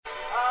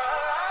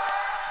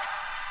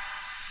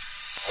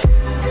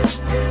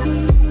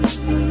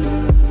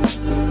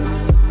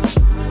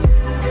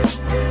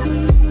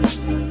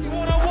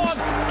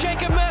One-on-one,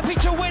 Jacob Murphy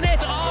to win it.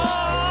 Just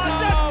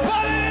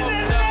put it in the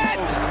net.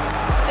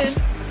 And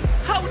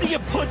how do you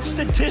put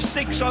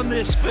statistics on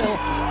this, Phil?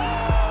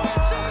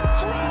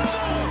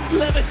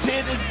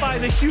 Levitated by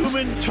the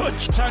human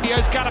touch.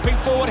 Antonio's galloping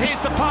forward. Here's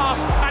the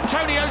pass.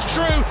 Antonio's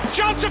through.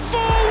 Chance of 4.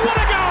 What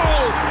a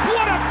goal!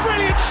 What a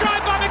brilliant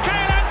strike by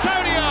Michail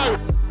Antonio!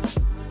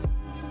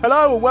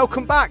 Hello and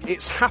welcome back.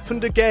 It's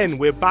happened again.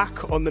 We're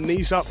back on the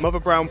Knees Up Mother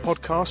Brown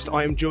podcast.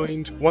 I am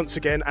joined once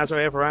again, as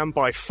I ever am,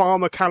 by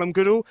Farmer Callum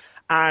Goodall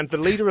and the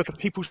leader of the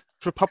People's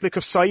Republic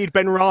of Saeed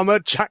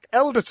Benrahma, Jack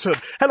Elderton.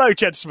 Hello,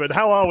 gentlemen.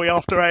 How are we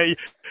after a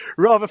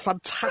rather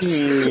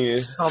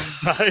fantastic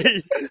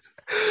Sunday?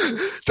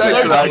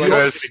 Thanks for that,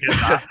 Chris.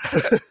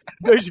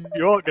 Those of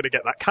you who aren't going to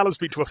get that, Callum's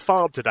been to a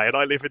farm today and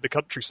I live in the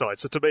countryside,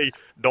 so to me,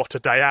 not a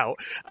day out.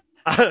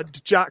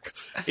 And Jack,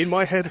 in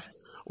my head,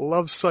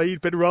 loves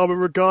Saeed Benrahma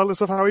regardless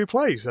of how he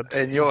plays. And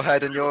in your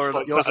head and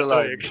yours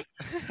alone.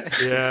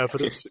 Yeah,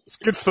 but it's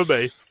good for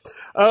me.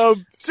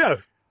 So,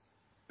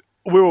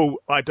 we're all,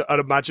 I'd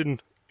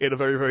imagine, in a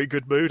very, very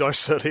good mood. I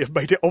certainly have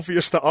made it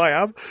obvious that I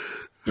am.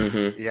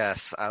 Mm-hmm.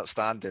 Yes,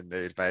 outstanding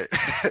mood, mate.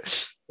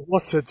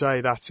 What a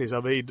day that is.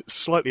 I mean,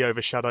 slightly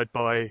overshadowed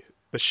by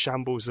the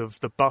shambles of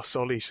the bus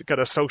Ole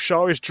Gunnar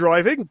Solskjaer is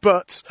driving,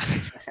 but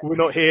we're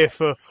not here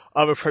for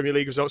other Premier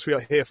League results. We are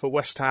here for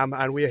West Ham,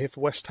 and we are here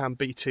for West Ham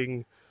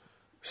beating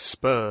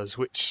Spurs,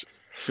 which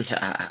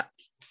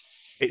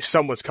it's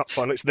someone's cup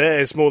final. It's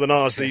theirs more than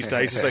ours these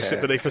days as they sit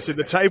beneath us in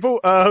the table.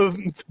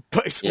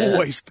 But it's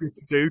always good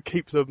to do,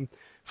 keep them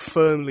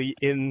firmly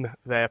in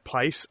their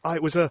place.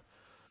 It was it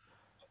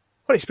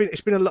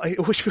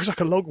always feels like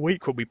a long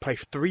week when we play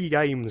 3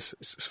 games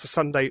for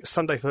Sunday,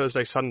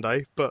 Thursday,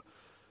 Sunday, but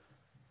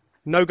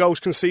no goals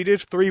conceded,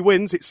 3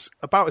 wins. It's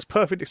about as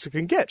perfect as it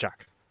can get,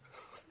 Jack.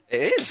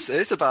 It is.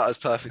 It's about as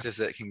perfect as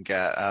it can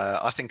get.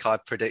 I think I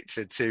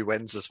predicted 2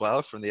 wins as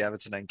well from the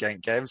Everton and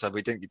Genk games.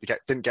 We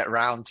didn't get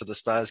round to the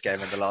Spurs game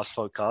in the last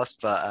podcast,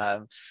 but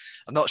I'm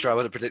not sure I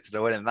would have predicted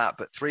a win in that.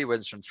 But 3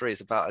 wins from 3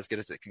 is about as good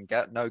as it can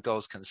get. No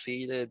goals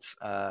conceded.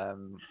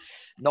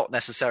 Not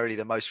necessarily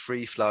the most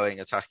free-flowing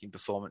attacking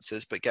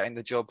performances, but getting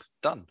the job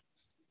done.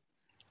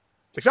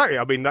 Exactly.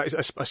 I mean, that is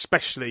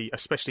especially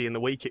in the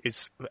week. It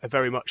is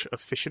very much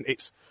efficient.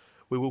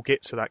 We will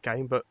get to that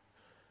game, but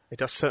it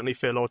does certainly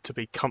feel odd to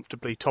be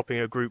comfortably topping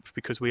a group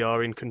because we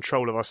are in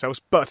control of ourselves.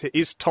 But it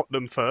is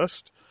Tottenham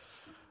first.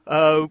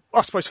 I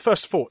suppose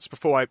first thoughts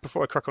before I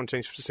crack on to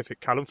any specific,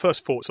 Callum.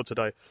 First thoughts on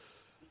today.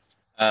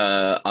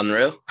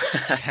 Unreal.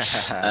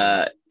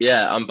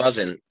 Yeah, I'm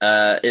buzzing.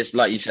 It's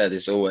like you said.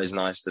 It's always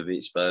nice to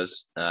beat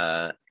Spurs.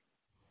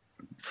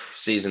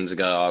 Seasons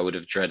ago, I would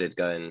have dreaded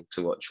going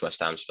to watch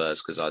West Ham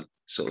Spurs because I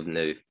sort of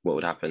knew what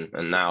would happen,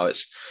 and now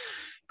it's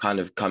kind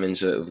of come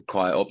into it with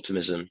quiet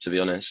optimism, to be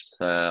honest.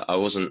 I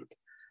wasn't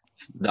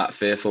that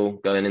fearful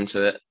going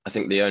into it. I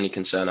think the only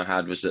concern I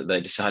had was that they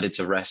decided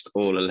to rest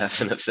all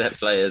 11 of their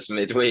players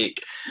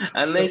midweek,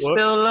 and they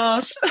still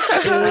lost.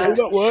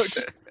 That worked.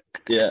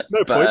 Yeah,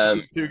 no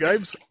points. 2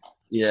 games.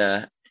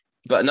 Yeah,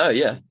 but no,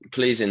 yeah,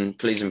 pleasing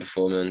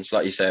performance.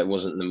 Like you say, it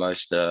wasn't the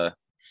most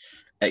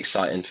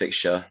exciting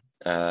fixture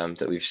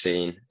that we've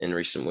seen in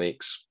recent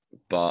weeks,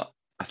 but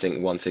I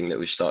think one thing that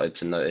we've started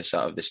to notice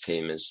out of this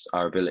team is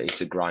our ability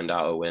to grind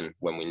out a win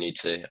when we need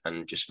to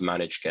and just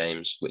manage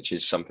games, which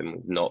is something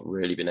we've not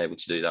really been able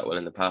to do that well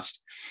in the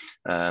past.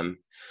 Like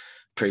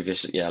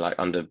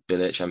under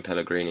Bilic and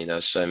Pellegrini, there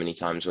were so many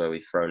times where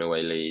we've thrown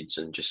away leads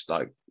and just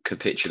like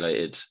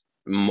capitulated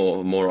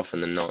more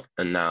often than not.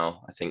 And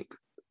now I think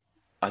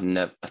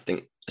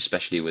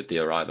especially with the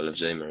arrival of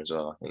Zuma as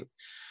well,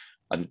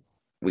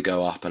 we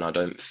go up and I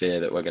don't fear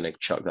that we're going to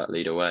chuck that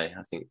lead away.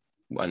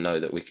 I know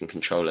that we can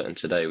control it, and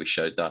today we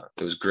showed that.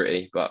 It was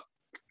gritty, but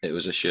it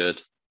was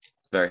assured.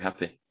 Very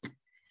happy.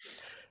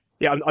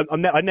 Yeah,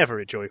 I never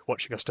enjoy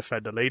watching us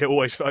defend a lead. It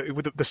always,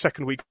 with the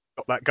second we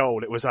got that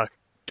goal, it was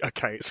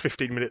okay, it's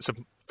 15 minutes of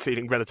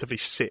feeling relatively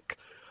sick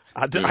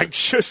and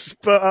anxious.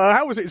 But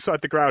how was it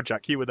inside the ground,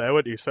 Jack? You were there,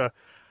 weren't you? So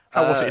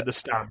how was it in the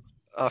stands?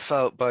 I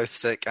felt both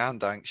sick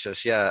and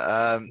anxious.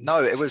 Yeah,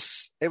 no, it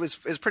was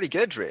pretty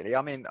good, really.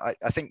 I mean,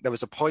 I think there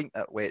was a point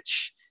at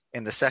which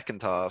in the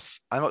second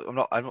half, I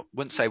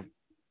wouldn't say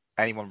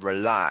anyone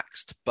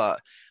relaxed, but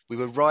we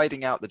were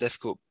riding out the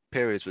difficult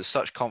periods with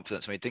such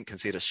confidence and we didn't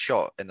concede a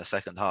shot in the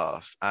second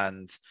half.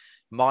 And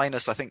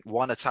minus, I think,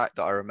 one attack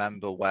that I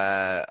remember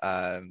where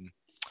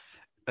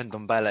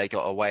Ndombele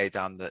got away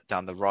down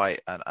the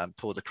right and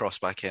pulled the cross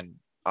back in,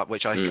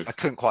 which I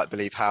couldn't quite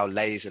believe how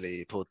lazily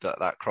he pulled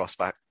that cross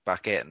back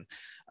in.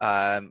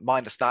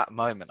 Minus that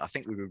moment, I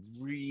think we were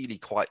really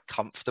quite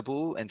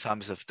comfortable in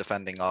terms of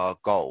defending our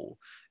goal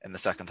in the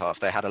second half.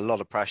 They had a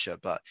lot of pressure,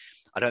 but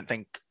I don't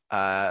think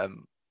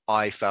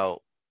I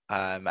felt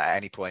at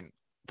any point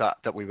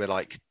that we were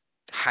like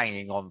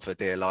hanging on for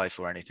dear life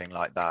or anything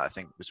like that. I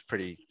think it was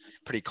pretty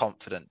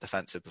confident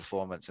defensive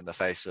performance in the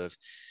face of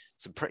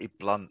some pretty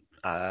blunt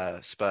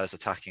Spurs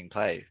attacking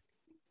play.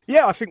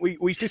 Yeah, I think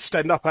we did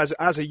stand up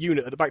as a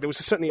unit at the back. There was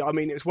certainly, I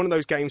mean, it was one of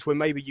those games where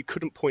maybe you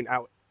couldn't point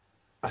out,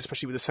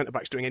 especially with the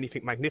centre-backs doing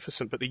anything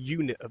magnificent, but the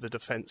unit of the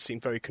defence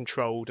seemed very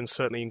controlled and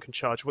certainly in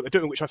charge of what they're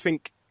doing, which I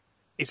think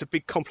is a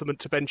big compliment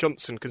to Ben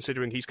Johnson,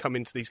 considering he's come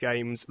into these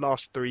games,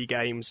 last 3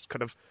 games,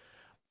 kind of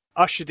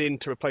ushered in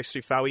to replace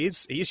Soufal.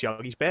 He is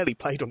young. He's barely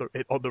played on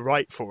the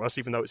right for us,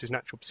 even though it's his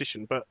natural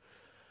position. But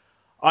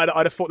I'd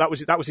have thought that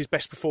was his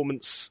best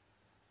performance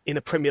in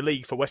the Premier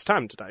League for West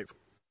Ham today.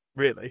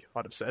 Really,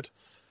 I'd have said.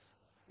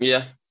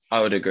 Yeah,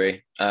 I would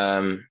agree.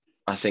 I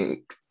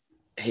think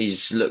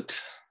he's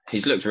looked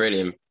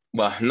really,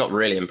 well, not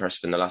really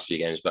impressive in the last few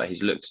games, but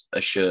he's looked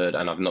assured,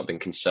 and I've not been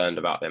concerned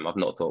about him. I've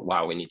not thought,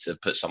 wow, we need to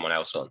put someone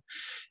else on.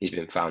 He's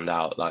been found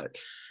out. Like,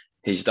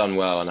 he's done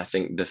well, and I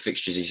think the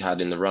fixtures he's had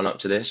in the run-up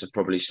to this have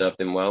probably served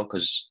him well,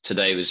 because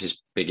today was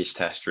his biggest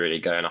test, really,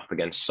 going up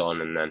against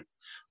Son and then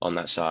on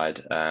that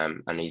side,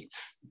 and he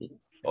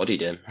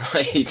bodied him.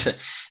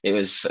 It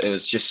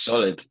was just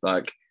solid.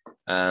 Like,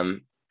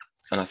 and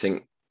I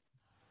think,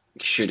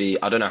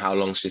 I don't know how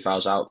long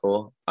Soufal's out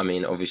for. I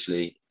mean,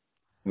 obviously,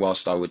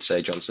 whilst I would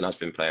say Johnson has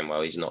been playing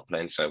well, he's not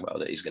playing so well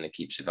that he's going to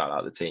keep Soufal out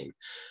of the team.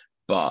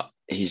 But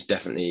he's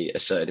definitely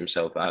asserted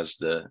himself as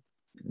the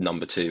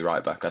number 2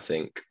 right back, I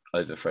think,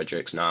 over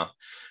Fredericks now.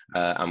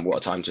 And what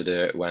a time to do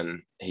it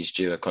when he's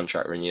due a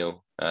contract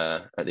renewal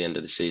at the end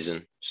of the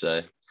season.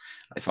 So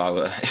if I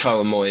were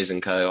Moyes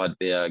and co, I'd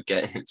be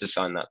getting him to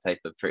sign that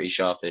paper pretty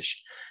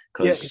sharpish.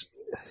 Because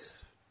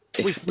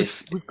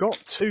we've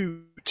got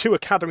two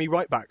academy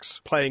right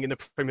backs playing in the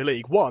Premier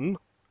League. One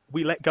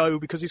we let go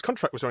because his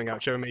contract was running out.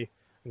 Jeremy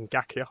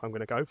Ngakia, I'm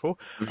going to go for,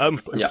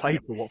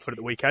 played for Watford at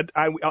the weekend,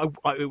 and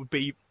it would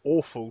be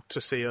awful to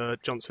see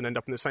Johnson end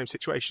up in the same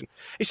situation.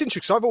 It's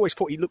interesting because I've always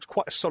thought he looks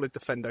quite a solid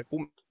defender,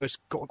 almost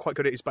got quite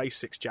good at his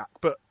basics, Jack.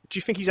 But do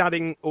you think he's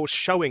adding or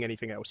showing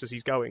anything else as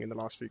he's going in the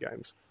last few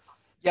games?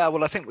 Yeah,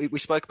 well, I think we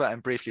spoke about him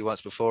briefly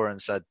once before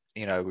and said,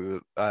 we were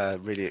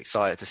really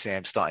excited to see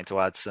him starting to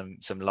add some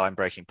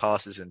line-breaking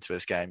passes into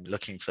his game,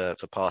 looking for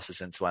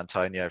passes into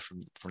Antonio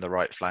from the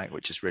right flank,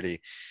 which is really,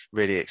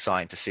 really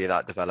exciting to see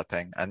that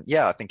developing. And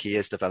yeah, I think he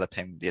is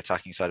developing the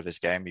attacking side of his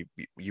game.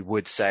 You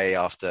would say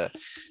after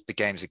the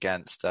games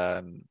against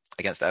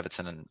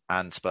Everton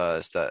and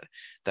Spurs that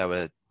there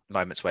were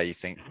moments where you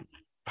think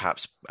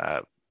perhaps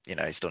he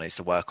still needs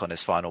to work on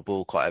his final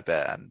ball quite a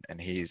bit,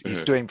 and he's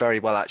doing very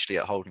well actually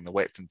at holding the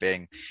width and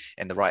being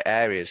in the right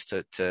areas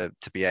to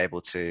be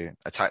able to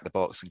attack the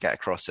box and get a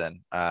cross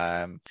in.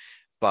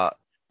 But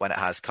when it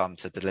has come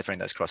to delivering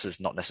those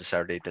crosses, not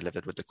necessarily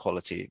delivered with the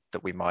quality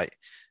that we might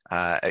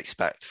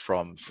expect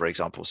from, for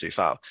example,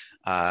 Soufal.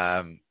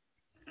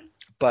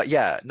 But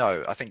yeah,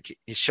 no, I think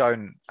he's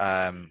shown,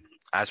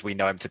 as we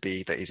know him to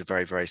be, that he's a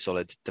very, very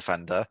solid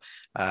defender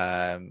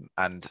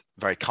and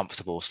very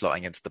comfortable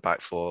slotting into the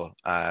back 4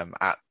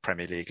 at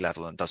Premier League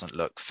level, and doesn't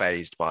look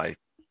fazed by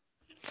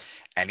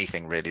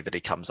anything really that he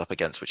comes up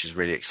against, which is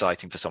really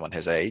exciting for someone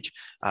his age.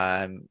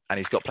 And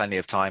he's got plenty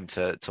of time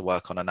to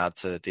work on and add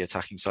to the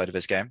attacking side of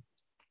his game.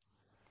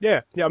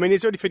 Yeah. I mean,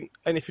 is there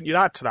anything you'd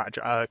add to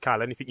that,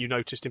 Cal? Anything you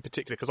noticed in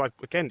particular? Because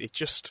again, it's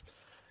just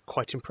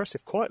quite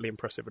impressive, quietly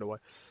impressive in a way.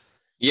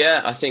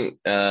 Yeah, I think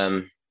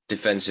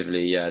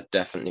defensively, yeah,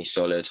 definitely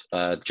solid.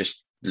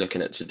 Just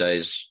looking at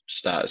today's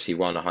stats, he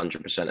won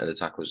 100% of the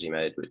tackles he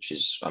made, which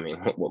is, I mean,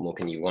 what more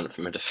can you want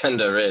from a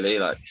defender, really?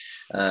 Like,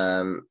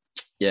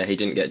 he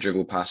didn't get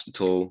dribbled past at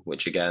all,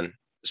 which again,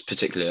 is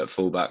particularly at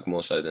fullback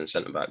more so than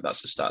centre back.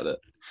 That's a stat that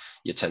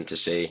you tend to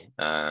see.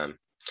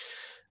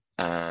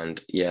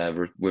 And yeah,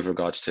 with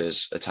regards to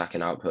his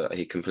attacking output,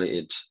 he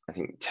completed, I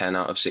think, 10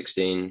 out of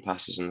 16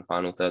 passes in the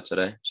final third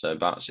today, so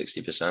about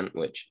 60%,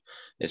 which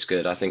is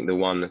good. I think the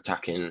one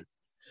attacking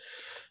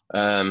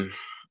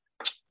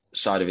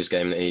side of his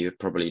game that he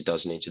probably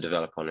does need to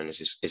develop on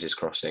is his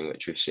crossing,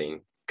 which we've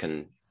seen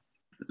can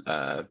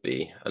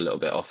be a little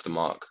bit off the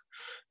mark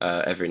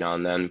every now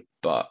and then.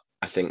 But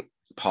I think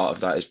part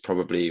of that is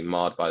probably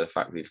marred by the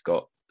fact we've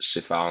got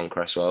Soufal and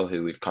Cresswell,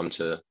 who we've come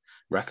to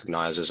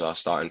recognise as our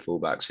starting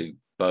fullbacks, who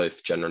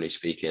both, generally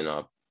speaking,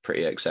 are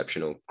pretty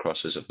exceptional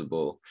crossers of the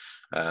ball.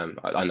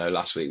 I know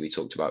last week we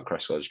talked about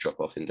Cresswell's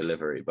drop-off in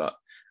delivery, but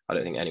I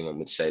don't think anyone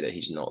would say that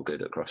he's not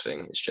good at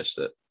crossing. It's just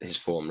that his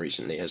form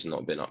recently has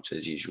not been up to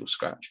his usual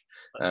scratch.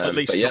 At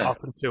least not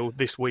up until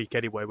this week,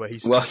 anyway, where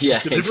he's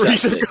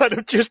exactly. kind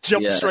of just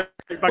jumped straight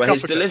back up.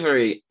 His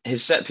delivery,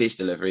 his set-piece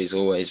delivery has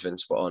always been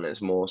spot on.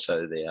 It's more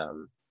so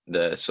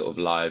the sort of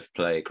live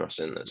play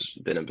crossing that's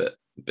been a bit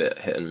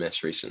hit and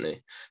miss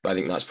recently. But I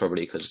think that's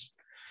probably because,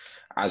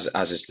 as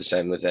is the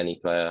same with any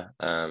player,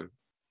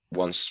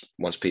 once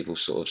people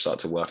sort of start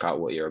to work out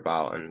what you're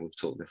about, and we've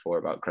talked before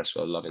about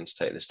Cresswell loving to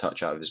take this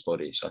touch out of his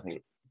body, so I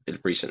think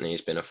recently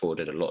he's been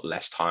afforded a lot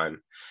less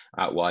time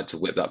out wide to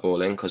whip that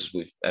ball in, because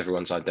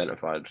everyone's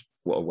identified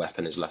what a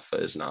weapon his left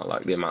foot is now.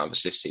 Like the amount of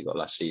assists he got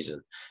last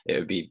season, it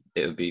would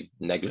be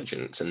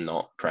negligent to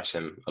not press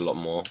him a lot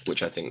more,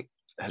 which I think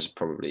has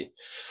probably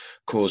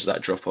caused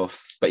that drop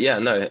off. But yeah,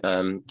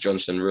 no,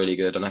 Johnson really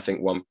good. And I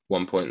think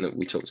one point that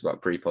we talked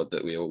about pre-pod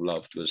that we all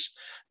loved was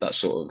that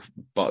sort of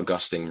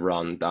butt-gusting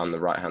run down the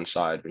right-hand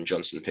side when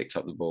Johnson picked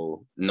up the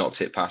ball,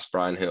 knocked it past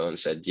Bryan Gil and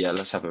said, yeah,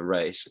 let's have a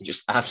race, and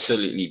just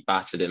absolutely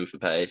battered him for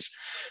pace,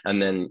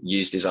 and then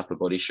used his upper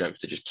body strength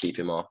to just keep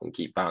him off and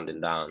keep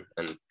bounding down.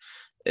 And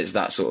it's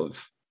that sort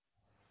of,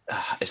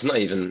 it's not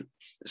even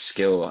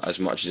skill as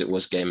much as it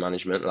was game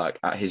management. Like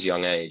at his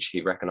young age,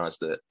 he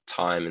recognised that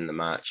time in the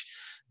match,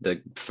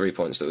 the 3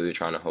 points that we were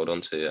trying to hold on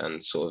to,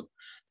 and sort of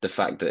the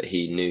fact that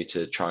he knew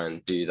to try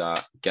and do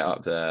that, get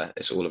up there.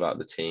 It's all about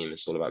the team.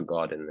 It's all about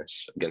guarding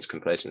this against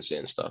complacency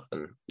and stuff.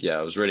 And yeah,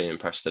 I was really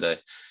impressed today.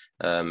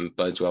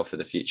 Bodes well for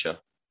the future,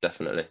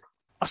 definitely.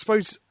 I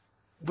suppose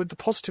with the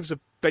positives of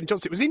Ben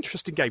Johnson, it was an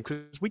interesting game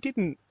because we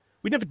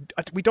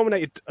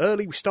dominated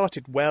early. We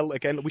started well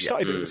again. We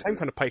started at the same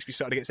kind of pace we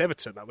started against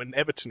Everton. I mean,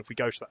 Everton, if we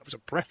go to that, it was a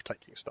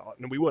breathtaking start,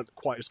 and we weren't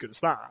quite as good as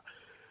that.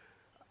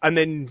 And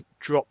then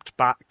dropped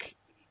back,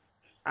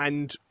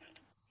 and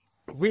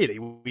really,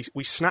 we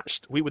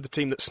were the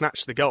team that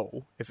snatched the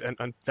goal,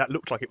 and that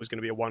looked like it was going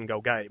to be a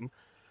 1-goal game.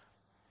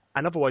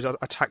 And otherwise, our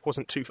attack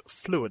wasn't too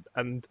fluent.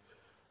 And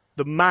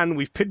the man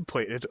we've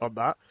pinpointed on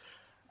that,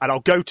 and I'll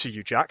go to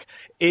you, Jack,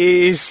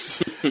 is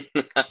Said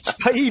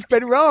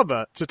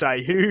Benrahma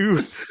today,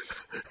 who,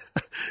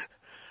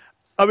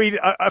 I mean,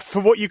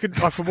 from what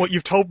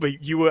you've told me,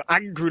 you were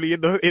angrily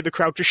in the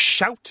crowd just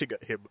shouting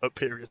at him at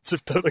periods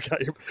of the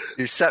game.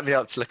 You set me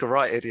up to look a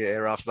right idiot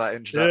here after that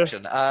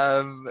introduction.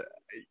 Yeah.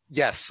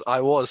 Yes, I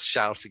was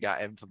shouting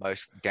at him for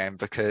most of the game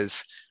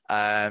because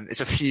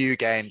it's a few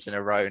games in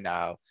a row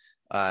now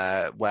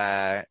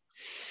where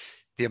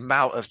the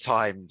amount of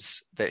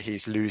times that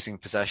he's losing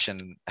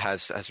possession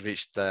has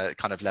reached the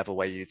kind of level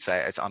where you'd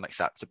say it's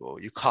unacceptable.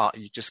 You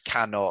just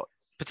cannot,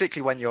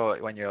 particularly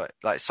when you're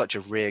like such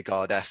a rear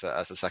guard effort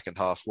as the second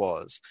half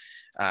was.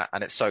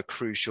 And it's so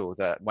crucial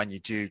that when you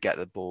do get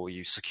the ball,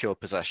 you secure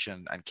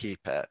possession and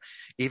keep it,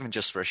 even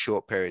just for a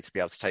short period, to be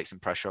able to take some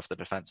pressure off the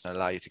defence and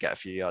allow you to get a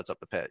few yards up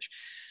the pitch.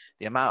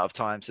 The amount of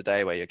times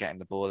today where you're getting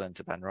the ball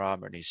into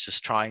Benrahma and he's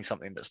just trying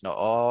something that's not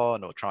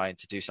on, or trying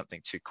to do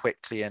something too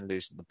quickly and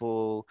losing the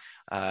ball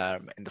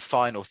in the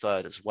final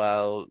third as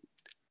well.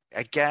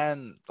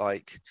 Again,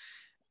 like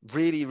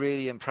really,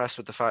 really impressed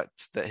with the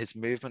fact that his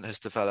movement has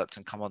developed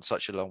and come on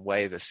such a long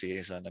way this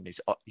season, and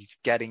he's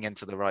getting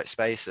into the right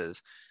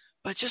spaces.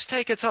 But just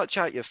take a touch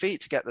out your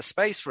feet to get the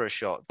space for a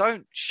shot.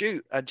 Don't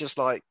shoot and just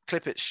like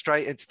clip it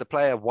straight into the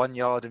player 1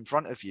 yard in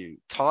front of you,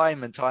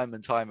 time and time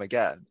and time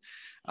again.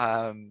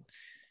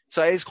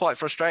 So it is quite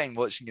frustrating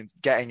watching him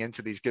getting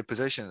into these good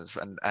positions,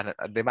 and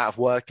the amount of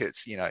work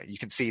it's, you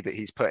can see that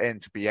he's put in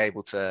to be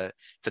able to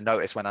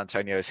notice when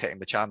Antonio is hitting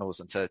the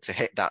channels and to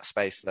hit that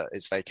space that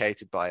is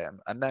vacated by him.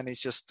 And then he's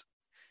just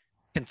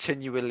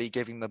continually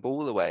giving the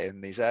ball away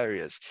in these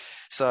areas.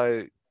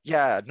 So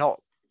yeah,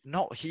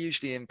 not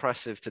hugely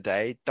impressive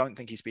today. Don't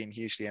think he's been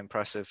hugely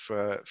impressive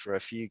for a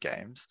few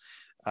games.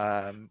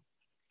 And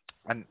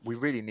we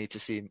really need to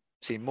see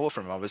more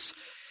from him.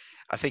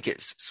 I think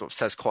it sort of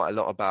says quite a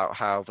lot about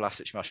how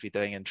Vlasic must be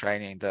doing in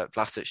training that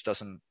Vlasic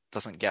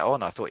doesn't get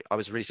on. I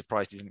was really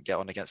surprised he didn't get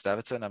on against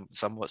Everton. I'm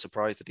somewhat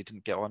surprised that he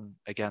didn't get on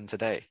again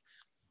today.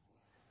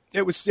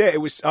 It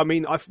was. I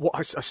mean, what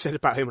I said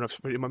about him when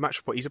I've put it in my match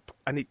report,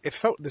 it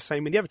felt the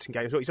same in the Everton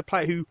game as well. He's a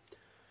player who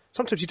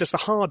sometimes he does the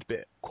hard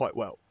bit quite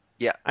well.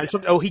 Yeah. And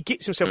he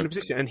gets himself in a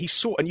position, and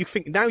and you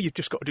think now you've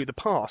just got to do the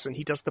pass, and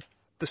he does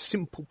the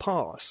simple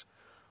pass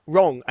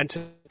wrong. And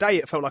today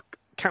it felt like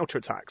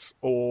counterattacks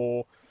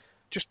or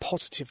just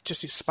positive,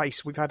 just his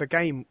space. We've had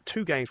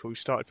 2 games where we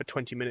started for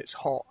 20 minutes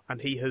hot,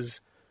 and his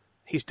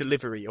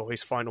delivery or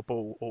his final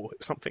ball or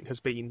something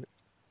has been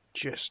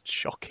just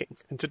shocking.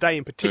 And today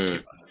in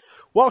particular,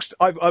 whilst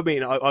I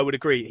would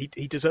agree,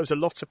 he deserves a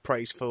lot of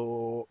praise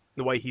for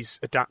the way he's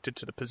adapted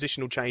to the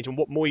positional change and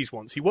what Moyes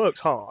wants. He works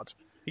hard.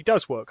 He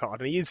does work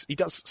hard, and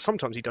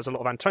sometimes he does a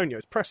lot of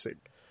Antonio's pressing,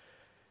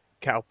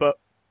 Cal, but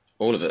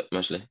all of it,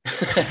 mostly.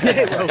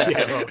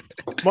 well,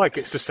 Mike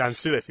gets to stand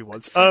still if he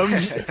wants.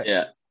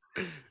 Yeah.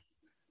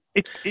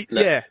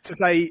 Yeah,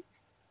 today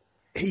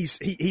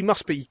he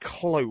must be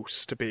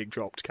close to being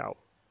dropped, Cal.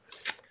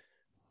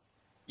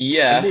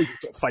 Yeah, he's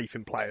got faith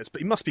in players,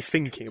 but he must be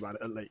thinking about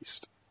it at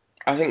least.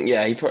 I think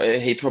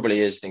he probably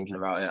is thinking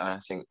about it. I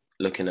think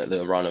looking at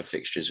the run of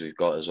fixtures we've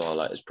got as well,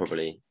 like it's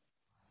probably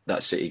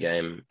that City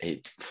game.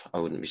 I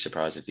wouldn't be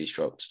surprised if he's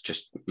dropped,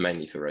 just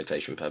mainly for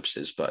rotation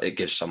purposes. But it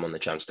gives someone the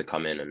chance to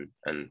come in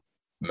and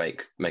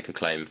make a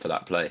claim for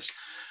that place,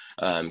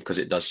 because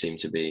it does seem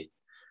to be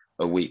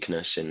a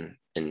weakness in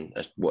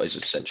what is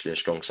essentially a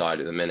strong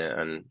side at the minute,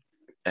 and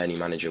any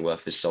manager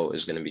worth his salt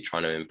is going to be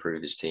trying to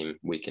improve his team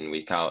week in,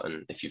 week out,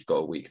 and if you've got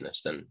a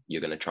weakness, then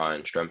you're going to try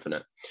and strengthen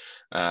it.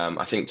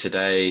 I think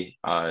today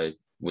I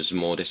was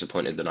more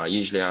disappointed than I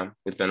usually am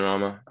with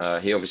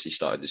Benrahma. He obviously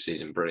started the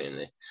season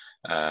brilliantly,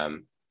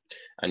 and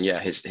yeah,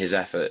 his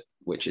effort,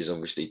 which is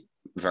obviously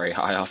very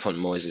high up on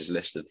Moyes'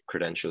 list of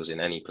credentials in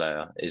any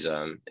player,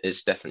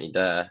 is definitely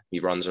there. He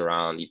runs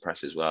around, he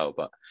presses well,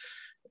 but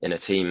in a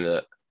team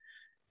that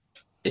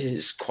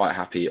is quite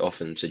happy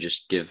often to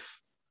just give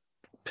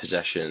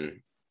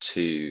possession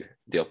to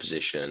the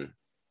opposition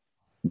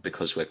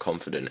because we're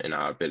confident in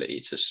our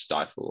ability to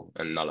stifle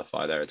and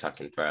nullify their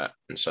attacking threat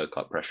and soak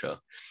up pressure.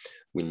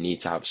 We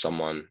need to have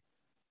someone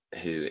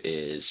who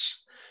is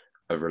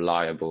a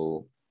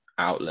reliable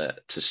outlet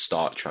to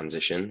start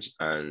transitions.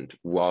 And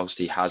whilst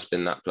he has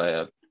been that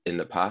player in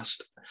the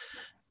past,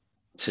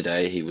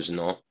 today he was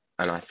not.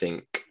 And I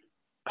think,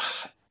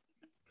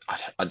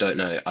 I don't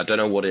know. I don't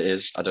know what it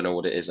is. I don't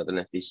know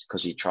if he's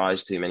because he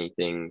tries too many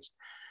things.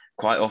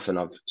 Quite often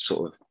I've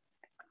sort of,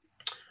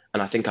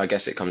 and I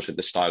guess it comes with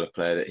the style of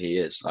player that he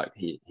is. Like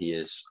he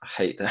is,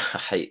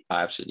 I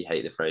absolutely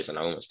hate the phrase, and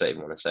I almost don't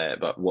even want to say it,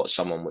 but what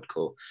someone would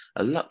call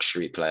a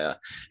luxury player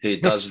who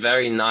does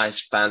very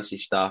nice, fancy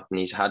stuff. And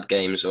he's had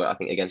games where I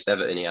think against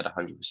Everton, he had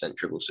 100%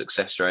 dribble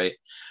success rate.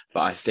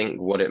 But I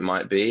think what it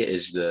might be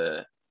is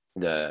the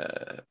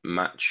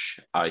match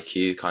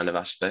IQ kind of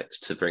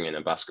aspect, to bring in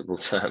a basketball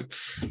term.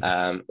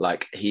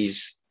 Like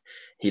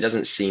he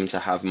doesn't seem to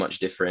have much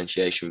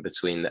differentiation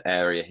between the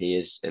area he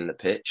is in the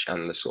pitch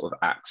and the sort of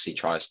acts he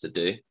tries to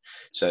do.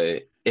 So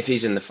if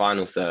he's in the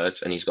final third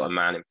and he's got a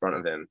man in front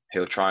of him,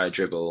 he'll try a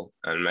dribble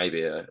and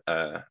maybe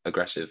a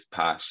aggressive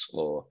pass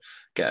or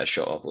get a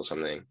shot off or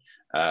something,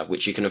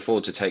 which you can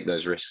afford to take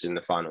those risks in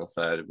the final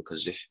third,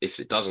 because if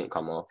it doesn't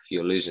come off,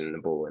 you're losing the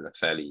ball in a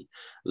fairly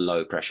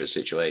low pressure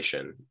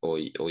situation, or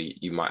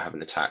you might have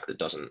an attack that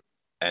doesn't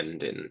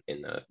end in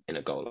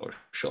a goal or a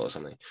shot or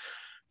something.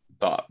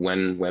 But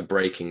when we're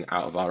breaking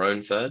out of our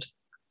own third,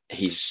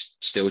 he's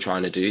still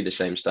trying to do the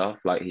same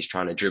stuff. Like he's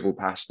trying to dribble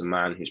past the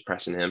man who's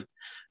pressing him.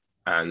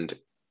 And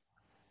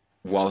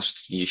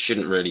whilst you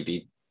shouldn't really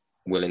be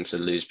willing to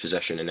lose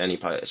possession in any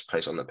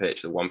place on the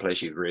pitch, the one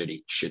place you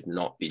really should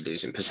not be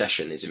losing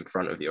possession is in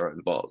front of your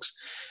own box.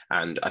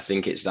 And I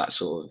think it's that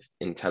sort of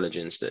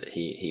intelligence that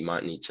he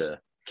might need to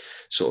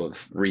sort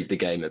of read the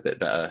game a bit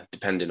better,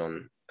 depending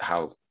on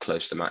how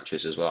close the match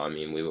is as well. I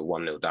mean, we were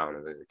 1-0 down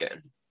and we were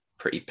getting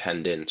pretty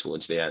penned in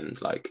towards the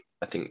end. Like,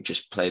 I think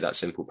just play that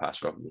simple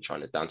pass rather than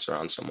trying to dance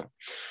around someone.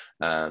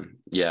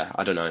 Yeah,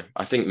 I don't know.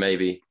 I think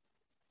maybe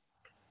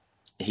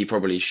he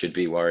probably should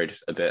be worried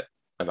a bit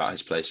about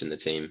his place in the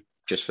team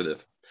just for the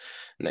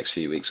next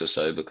few weeks or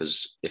so,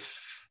 because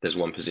if there's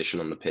one position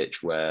on the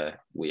pitch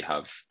where we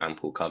have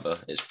ample cover,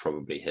 it's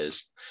probably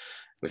his.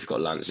 We've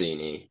got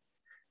Lanzini,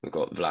 we've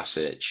got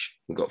Vlasic,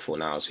 we've got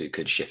Fornals who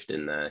could shift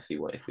in there if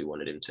we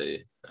wanted him to.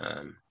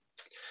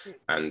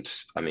 And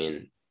I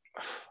mean,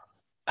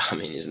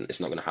 it's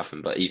not going to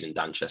happen. But even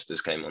Dan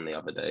Chester's came on the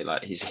other day.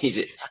 Like he's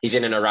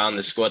in and around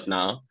the squad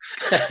now.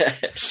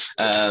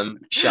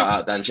 Shout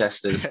out Dan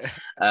Chester's.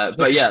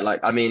 But yeah,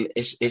 like I mean,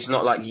 it's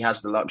not like he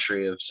has the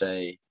luxury of,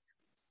 say,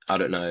 I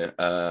don't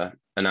know,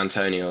 an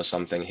Antonio or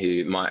something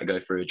who might go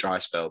through a dry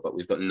spell, but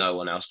we've got no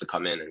one else to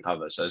come in and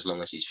cover. So as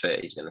long as he's fit,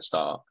 he's going to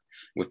start.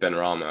 With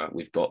Benrahma,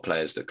 we've got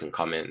players that can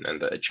come in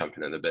and that are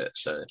chomping at the bit.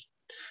 So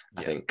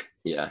I think,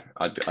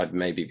 I'd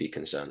maybe be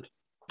concerned.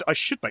 I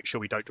should make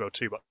sure we don't dwell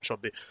too much on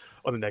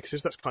the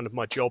negatives. That's kind of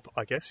my job,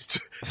 I guess, is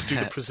to do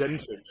the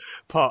presenting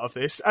part of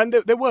this. And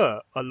there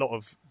were a lot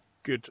of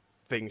good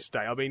things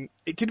today. I mean,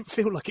 it didn't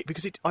feel like it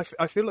because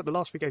I feel like the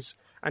last few games,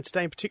 and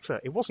today in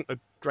particular, it wasn't a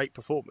great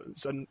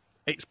performance. And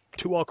it's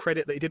to our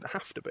credit that it didn't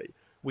have to be.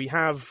 We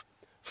have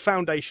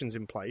foundations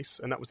in place,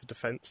 and that was the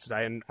defence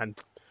today, and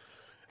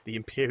the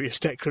imperious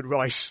Declan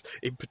Rice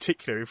in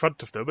particular in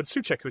front of them, and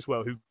Souček as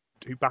well,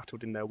 who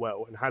battled in there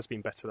well and has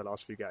been better the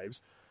last few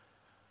games.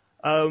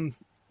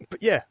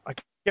 But yeah, I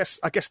guess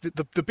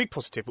the big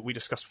positive that we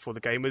discussed before the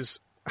game was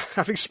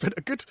having spent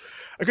a good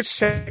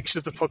section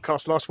of the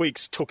podcast last week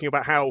talking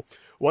about how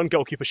one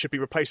goalkeeper should be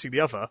replacing the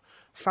other.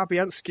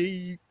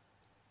 Fabianski,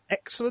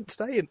 excellent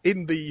today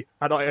and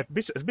I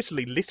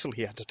admittedly little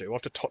he had to do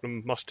after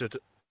Tottenham mustered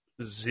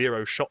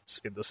 0 shots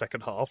in the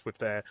second half with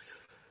their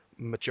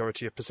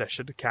majority of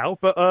possession, Cal.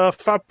 But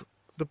Fab,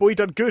 the boy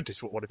done good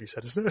is what one of you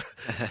said, isn't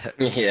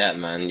it? Yeah,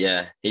 man.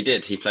 Yeah, he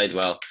did. He played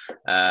well.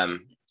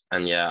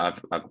 And yeah,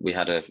 we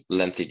had a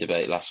lengthy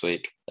debate last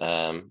week,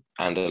 and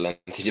a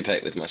lengthy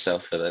debate with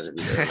myself, for those of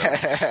you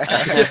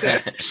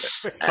that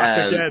know.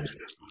 Back again.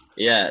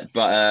 Yeah,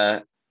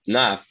 but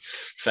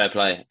fair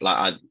play.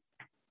 Like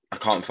I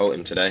can't fault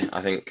him today.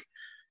 I think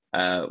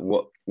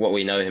what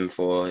we know him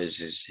for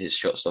is his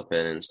shot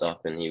stopping and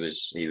stuff, and he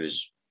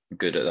was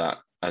good at that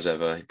as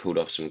ever. He pulled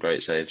off some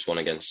great saves, one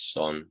against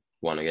Son,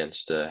 one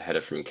against a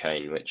header from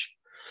Kane, which,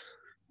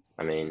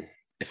 I mean,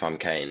 if I'm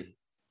Kane,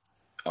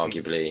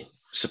 arguably,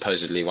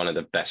 supposedly one of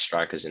the best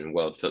strikers in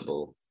world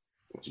football,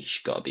 you've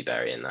got to be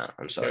burying that.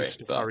 I'm sorry,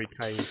 but Harry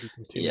Kane, who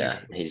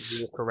continues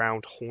to walk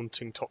around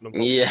haunting Tottenham.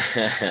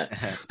 Yeah,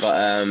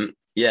 but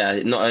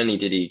not only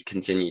did he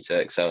continue to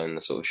excel in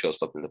the sort of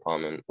short-stopping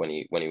department when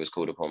he was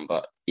called upon,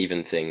 but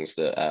even things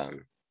that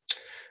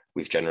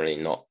we've generally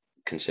not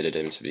considered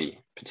him to be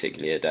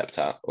particularly adept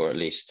at, or at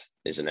least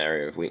is an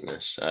area of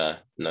weakness.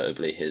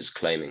 Notably, his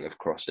claiming of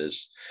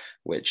crosses,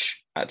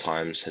 which at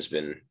times has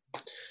been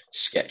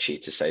sketchy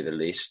to say the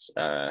least.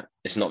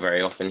 It's not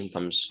very often he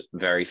comes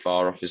very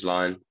far off his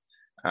line,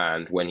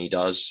 And when he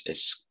does,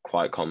 it's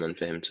quite common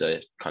for him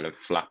to kind of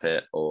flap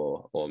it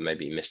or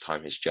maybe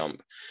mistime his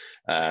jump.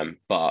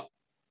 But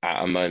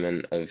at a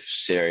moment of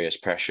serious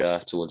pressure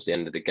towards the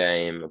end of the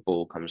game, a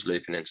ball comes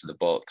looping into the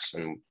box,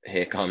 and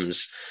here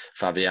comes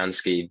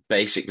Fabianski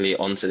basically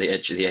onto the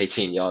edge of the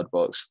 18-yard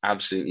box,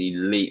 absolutely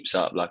leaps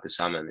up like a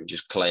salmon and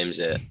just claims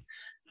it.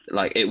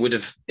 Like it would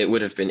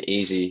have been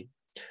easy.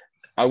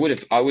 I would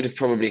have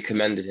probably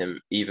commended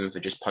him even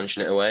for just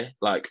punching it away.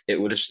 Like it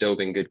would have still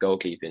been good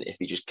goalkeeping if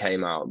he just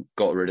came out,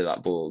 got rid of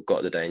that ball,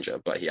 got the danger,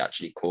 but he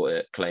actually caught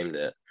it, claimed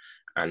it,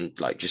 and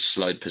like just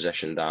slowed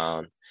possession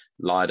down,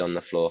 lied on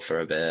the floor for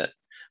a bit,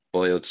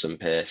 boiled some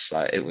piss.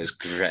 Like it was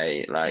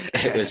great. Like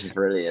it was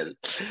brilliant.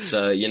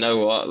 So you know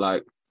what?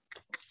 Like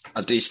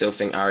I do still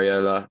think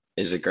Areola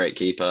is a great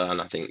keeper,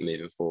 and I think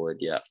moving forward,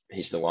 yeah,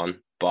 he's the one.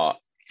 But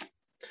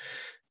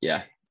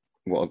yeah.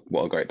 What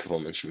a great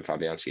performance from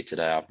Fabianski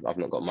today. I've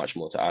not got much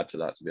more to add to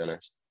that, to be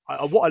honest.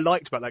 What I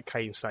liked about that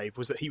Kane save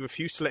was that he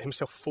refused to let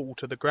himself fall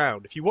to the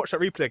ground. If you watch that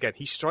replay again,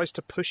 he tries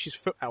to push his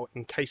foot out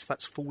in case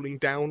that's falling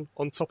down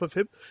on top of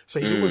him. So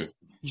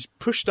he's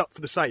pushed up for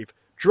the save,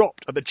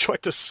 dropped, and then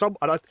tried to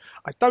and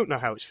I don't know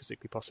how it's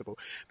physically possible,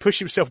 push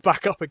himself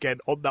back up again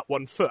on that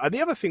one foot. And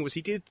the other thing was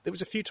there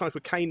was a few times where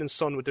Kane and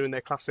Son were doing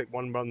their classic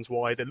one runs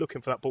wide, they're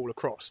looking for that ball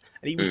across,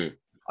 and he was...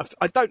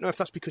 I don't know if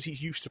that's because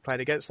he's used to playing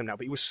against them now,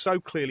 but he was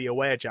so clearly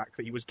aware, Jack,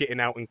 that he was getting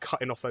out and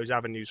cutting off those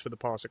avenues for the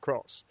pass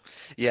across.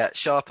 Yeah,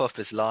 sharp off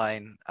his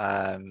line.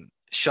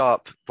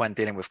 Sharp when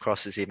dealing with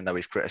crosses, even though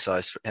we've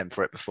criticised him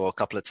for it before a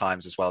couple of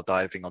times as well,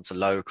 diving onto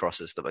low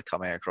crosses that were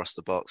coming across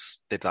the box.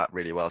 Did that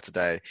really well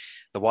today.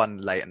 The one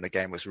late in the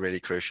game was really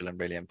crucial and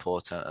really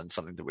important, and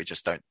something that we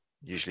just don't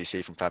usually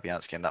see from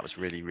Fabianski, and that was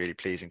really, really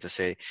pleasing to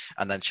see.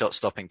 And then shot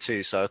stopping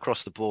too. So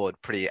across the board,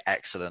 pretty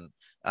excellent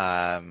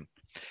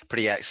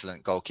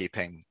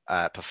goalkeeping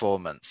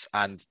performance.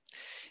 And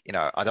you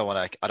know, I don't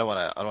want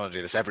to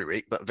do this every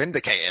week, but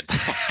vindicated.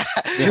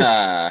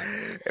 Yeah.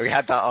 We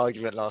had that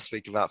argument last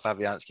week about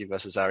Fabianski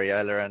versus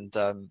Areola, and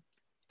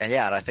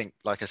I think,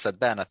 like I said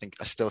then, I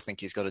still think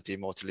he's got to do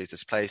more to lose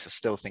his place. I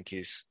still think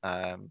he's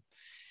a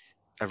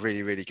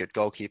really, really good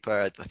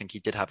goalkeeper. I think he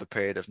did have a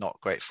period of not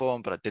great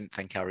form, but I didn't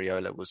think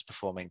Areola was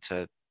performing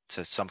to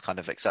some kind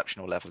of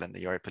exceptional level in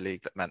the Europa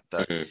League that meant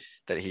that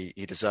that he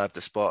deserved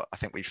the spot. I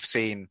think we've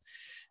seen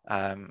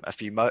a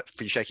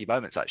few shaky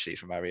moments actually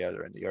from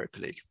Areola in the Europa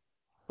League.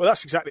 Well,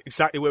 that's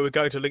exactly where we're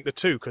going to link the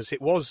two, because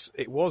it was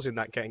in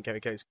that game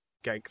against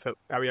Genk that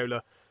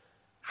Areola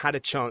had a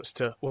chance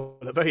to, well,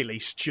 at the very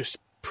least, just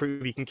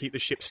prove he can keep the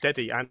ship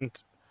steady,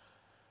 and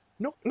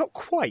not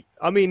quite.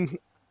 I mean,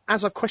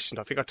 as I've questioned,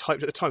 I think I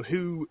typed at the time,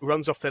 who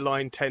runs off their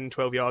line 10,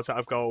 12 yards out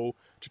of goal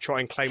to try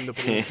and claim the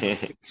ball,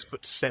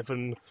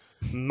 6'7"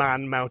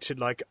 man mounted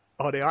like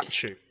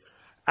Odeachu.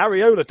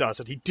 Areola does,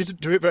 and he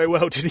didn't do it very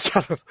well, did he,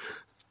 Callum?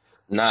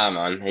 Nah,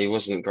 man, he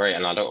wasn't great,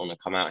 and I don't want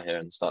to come out here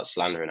and start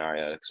slandering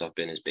Areola because I've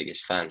been his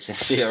biggest fan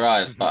since he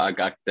arrived,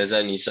 but there's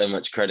only so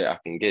much credit I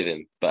can give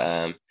him.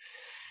 But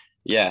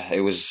yeah,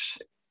 it was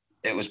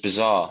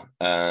bizarre.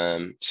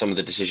 Some of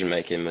the decision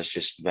making was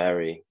just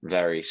very,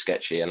 very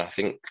sketchy, and I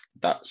think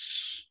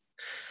that's,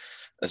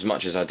 as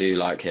much as I do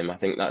like him, I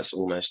think that's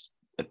almost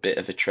a bit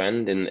of a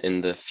trend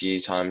in the few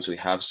times we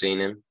have seen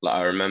him. Like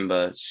I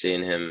remember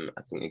seeing him,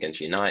 I think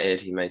against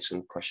United, he made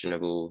some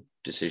questionable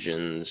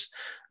decisions,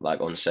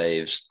 like on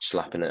saves,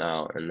 slapping it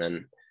out, and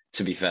then,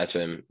 to be fair to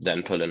him,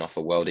 then pulling off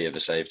a worldie of a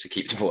save to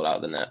keep the ball out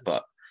of the net.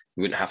 But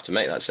you wouldn't have to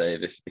make that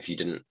save if you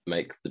didn't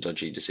make the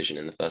dodgy decision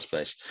in the first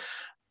place.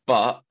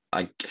 But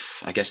I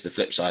guess the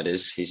flip side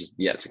is he's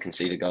yet to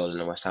concede a goal in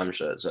a West Ham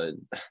shirt, so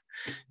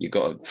you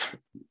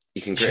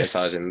can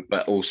criticise him,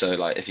 but also,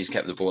 like, if he's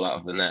kept the ball out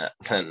of the net,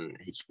 then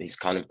he's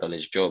kind of done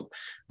his job.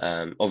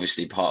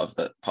 Obviously, part of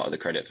the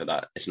credit for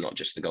that is not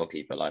just the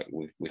goalkeeper. Like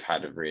we've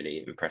had a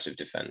really impressive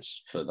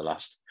defence for the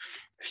last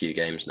few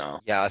games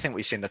now. Yeah, I think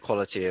we've seen the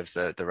quality of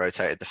the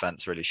rotated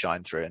defence really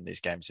shine through in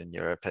these games in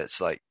Europe.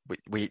 It's like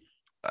we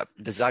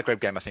the Zagreb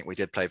game, I think we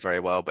did play very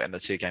well, but in the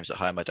two games at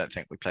home, I don't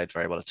think we played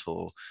very well at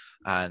all.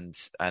 And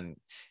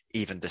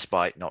even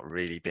despite not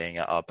really being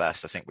at our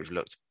best, I think we've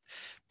looked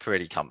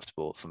pretty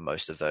comfortable for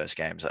most of those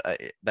games.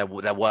 There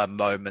were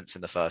moments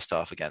in the first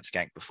half against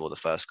Genk before the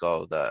first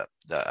goal that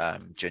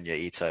Junior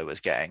Ito was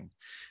getting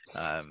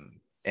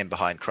in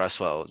behind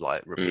Cresswell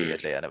like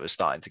repeatedly, and it was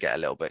starting to get a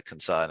little bit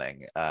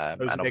concerning.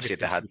 And obviously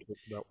they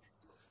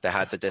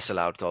had the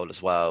disallowed goal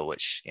as well,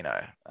 which, you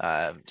know,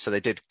 so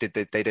they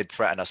did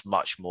threaten us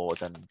much more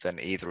than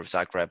either of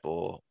Zagreb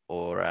or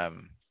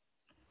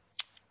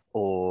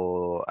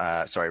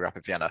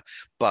Rapid Vienna.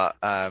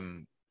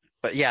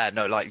 But yeah,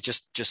 no, like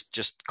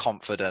just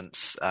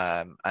confidence,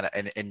 and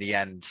in the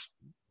end,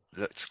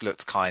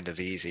 looked kind of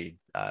easy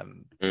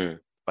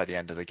by the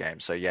end of the game.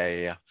 So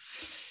yeah,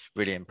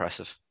 really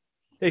impressive.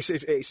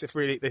 It's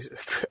really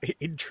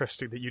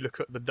interesting that you look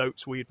at the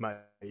notes we'd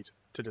made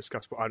to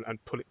discuss and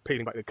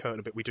peeling back the curtain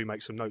a bit. We do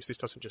make some notes. This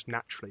doesn't just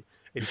naturally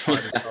in time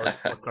as far as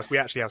the podcast. We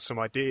actually have some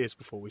ideas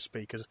before we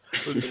speak, as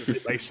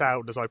it may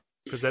sound as I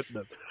present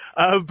them.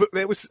 But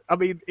there was, I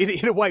mean,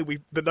 in a way,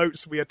 the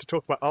notes we had to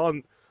talk about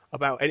aren't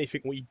about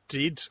anything we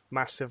did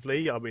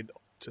massively. I mean,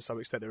 to some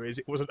extent there is.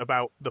 It wasn't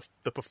about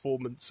the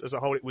performance as a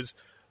whole. It was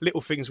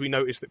little things we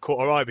noticed that caught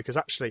our eye, because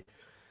actually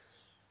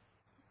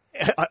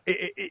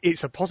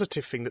it's a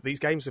positive thing that these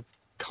games have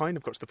kind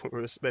of got to the point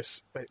where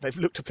they've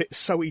looked a bit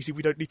so easy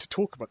we don't need to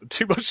talk about them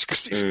too much,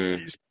 because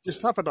it's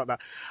just happened like that.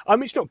 I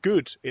mean, it's not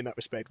good in that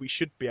respect. We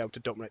should be able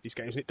to dominate these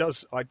games, and it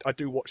does. I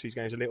do watch these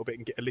games a little bit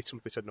and get a little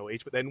bit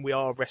annoyed, but then we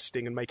are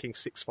resting and making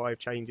 6-5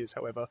 changes,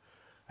 however,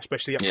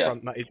 especially up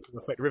front, that is going to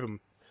affect rhythm.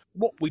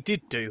 What we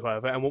did do,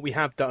 however, and what we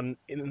have done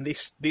in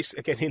this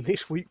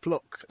week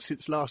block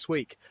since last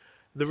week,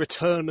 the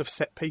return of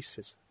set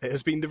pieces. It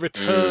has been the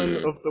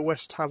return of the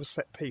West Ham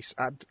set piece,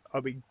 and I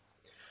mean,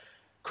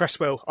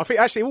 Cresswell. I think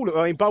actually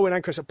Bowen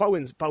and Cresswell.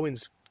 Bowen's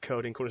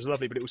curled in corners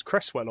lovely, but it was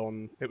Cresswell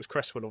on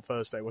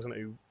Thursday, wasn't it?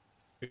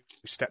 Who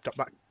stepped up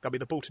that? I mean,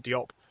 the ball to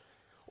Diop,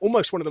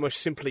 almost one of the most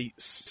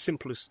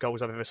simplest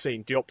goals I've ever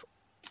seen. Diop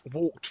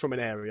walked from an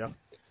area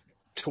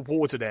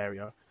towards an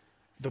area.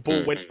 The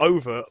ball went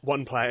over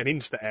one player and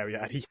into the area,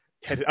 and he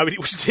headed. I mean,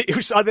 it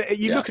was either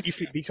you look and you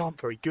think these aren't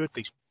very good,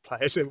 these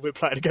players, and we're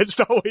playing against,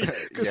 are we?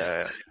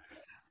 Yeah.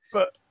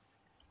 But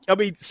I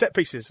mean, set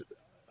pieces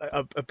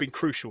have been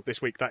crucial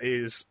this week. That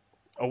is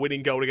a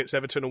winning goal against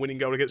Everton, a winning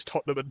goal against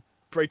Tottenham, and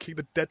breaking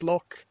the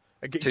deadlock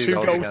and getting 2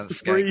 goals to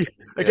 3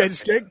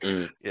 against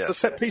Genk. So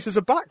set pieces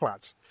are back,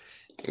 lads.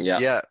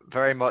 Yeah,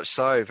 very much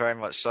so.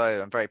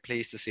 I'm very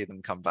pleased to see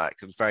them come back.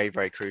 It was very,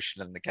 very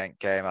crucial in the Genk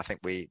game. I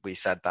think we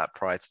said that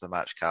prior to the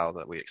match, Cal,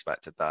 that we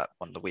expected that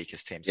one of the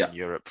weakest teams in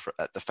Europe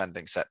at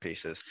defending set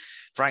pieces.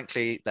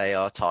 Frankly, they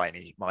are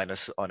tiny,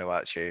 minus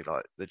Onuachu.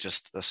 Like, they're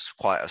just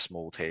quite a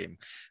small team,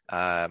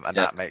 and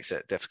that makes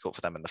it difficult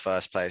for them in the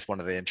first place. One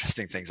of the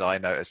interesting things I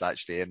noticed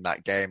actually in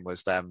that game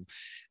was them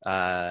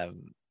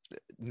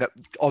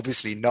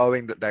obviously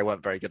knowing that they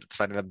weren't very good at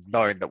defending them,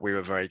 knowing that we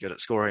were very good at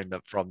scoring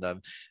them from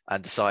them,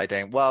 and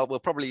deciding, well, we'll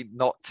probably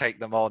not take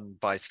them on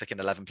by sticking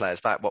 11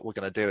 players back. What we're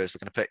going to do is we're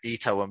going to put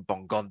Ito and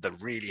Bongonda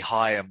really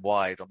high and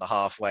wide on the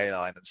halfway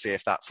line and see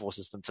if that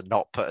forces them to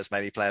not put as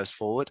many players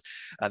forward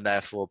and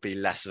therefore be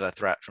less of a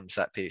threat from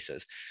set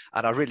pieces.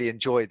 And I really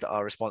enjoyed that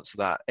our response to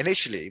that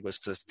initially was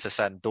to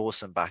send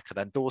Dawson back, and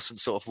then Dawson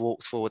sort of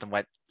walked forward and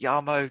went,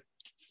 Yarmo,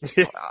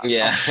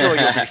 I'm sure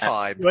you'll be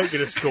fine. You ain't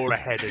going to score a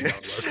header,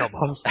 come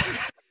on.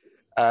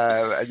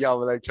 And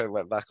Yarmolenko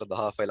went back on the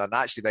halfway line.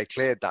 Actually, they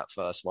cleared that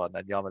first one,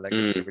 and Yarmolenko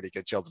did a really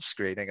good job of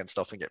screening and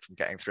stopping it from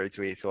getting through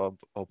to Ito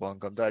or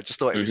Bongonda. I just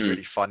thought it was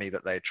really funny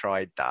that they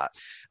tried that.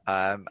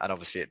 And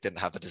obviously it didn't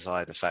have the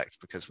desired effect,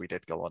 because we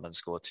did go on and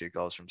score 2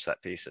 goals from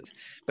set pieces.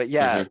 But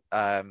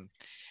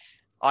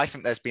I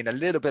think there's been a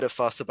little bit of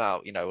fuss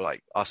about,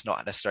 like us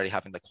not necessarily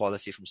having the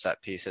quality from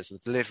set pieces. The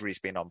delivery's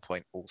been on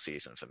point all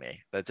season for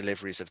me. The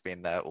deliveries have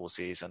been there all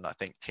season. I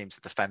think teams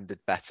have defended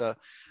better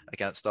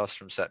against us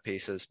from set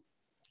pieces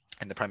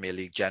in the Premier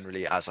League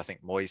generally. As I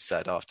think Moyes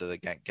said after the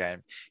Genk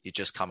game, you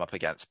just come up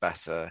against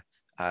better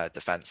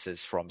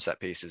defences from set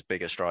pieces,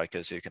 bigger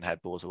strikers who can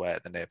head balls away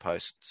at the near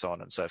post, so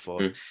on and so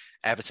forth.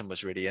 Everton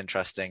was really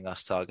interesting,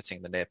 us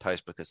targeting the near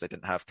post, because they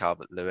didn't have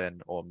Calvert-Lewin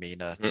or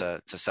Mina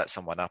to set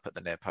someone up at the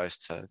near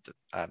post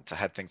to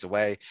head things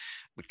away.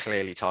 We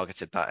clearly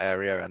targeted that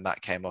area, and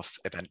that came off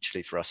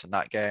eventually for us in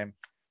that game.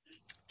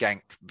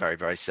 Genk, very,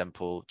 very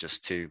simple,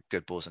 just 2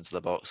 good balls into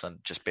the box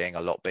and just being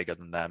a lot bigger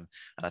than them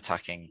and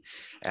attacking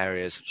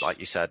areas.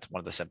 Like you said, one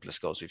of the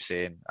simplest goals we've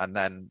seen. And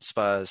then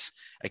Spurs,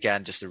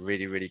 again, just a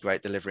really, really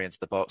great delivery into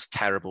the box.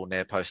 Terrible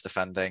near post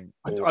defending,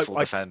 awful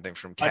defending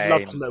from Kane. I'd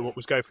love to know what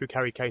was going through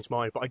Harry Kane's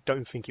mind, but I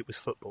don't think it was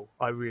football.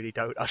 I really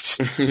don't. I just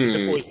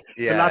the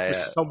lad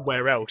was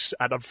somewhere else,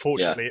 and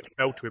unfortunately it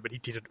fell to him, and he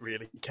didn't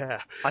really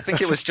care. I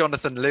think it was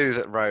Jonathan Liu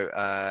that wrote,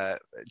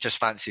 just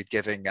fancied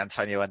giving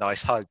Antonio a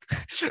nice hug.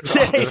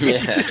 Just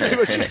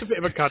a bit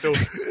of a cuddle.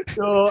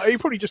 He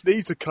probably just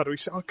needs a cuddle. He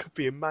said, I could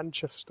be in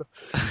Manchester.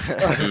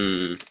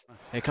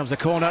 Here comes a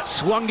corner,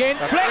 swung in,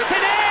 flicked it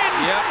in,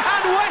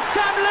 and West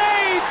Ham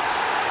leads,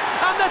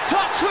 and the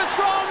touch was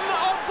from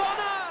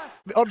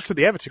Ogbonna. On to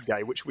the Everton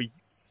game, which we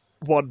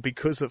won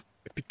because of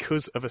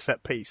a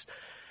set piece.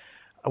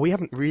 We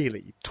haven't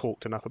really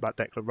talked enough about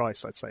Declan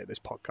Rice, I'd say, in this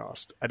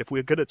podcast. And if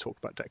we're going to talk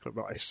about Declan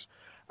Rice,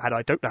 and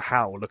I don't know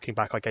how, looking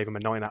back, I gave him a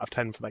 9 out of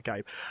 10 for that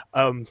game,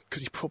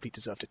 because he probably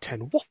deserved a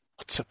 10. What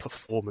a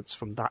performance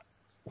from that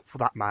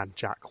man,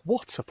 Jack.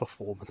 What a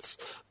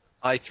performance.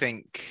 I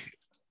think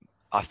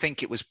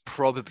it was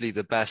probably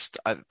the best.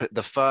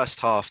 The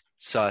first half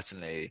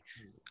certainly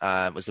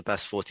was the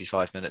best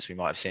 45 minutes we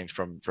might have seen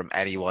from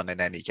anyone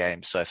in any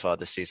game so far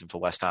this season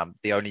for West Ham.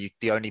 The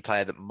only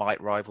player that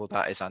might rival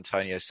that is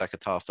Antonio's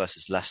second half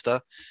versus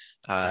Leicester,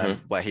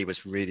 where he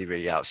was really,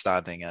 really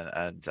outstanding,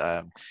 and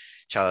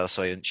Chalal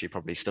Soyuncu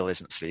probably still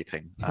isn't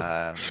sleeping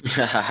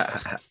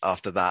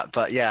after that.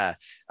 But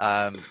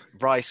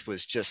Rice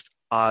was just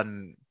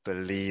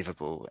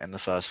unbelievable in the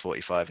first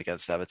 45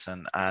 against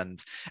Everton,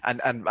 and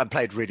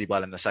played really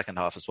well in the second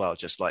half as well.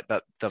 Just like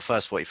that, the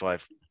first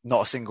 45,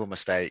 not a single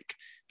mistake,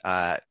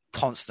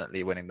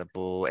 constantly winning the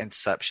ball,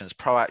 interceptions,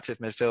 proactive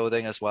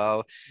midfielding as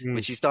well,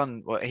 which he's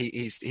done. Well,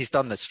 he's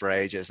done this for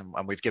ages,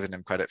 and we've given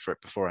him credit for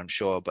it before, I'm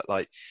sure. But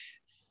like,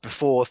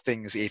 before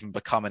things even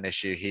become an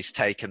issue, he's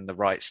taken the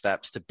right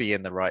steps to be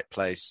in the right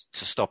place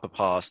to stop a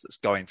pass that's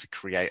going to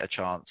create a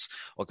chance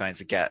or going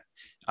to get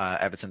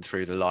Everton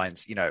through the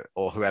lines,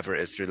 or whoever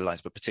it is through the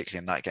lines, but particularly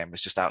in that game was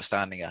just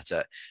outstanding at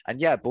it. And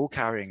yeah, ball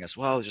carrying as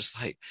well,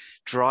 just like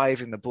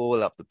driving the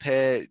ball up the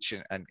pitch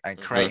and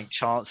creating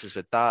chances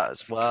with that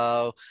as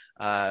well.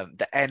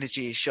 The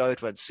energy he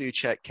showed when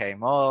Souček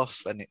came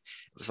off, and it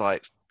was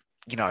like,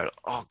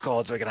 oh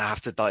God, we're going to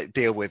have to like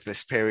deal with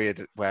this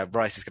period where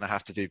Rice is going to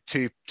have to do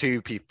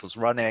two people's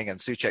running, and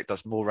Souček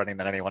does more running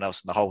than anyone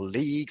else in the whole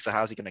league. So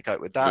how's he going to cope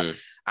with that?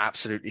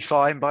 Absolutely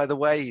fine, by the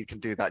way. He can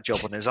do that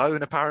job on his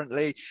own,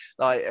 apparently.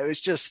 Like, it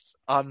was just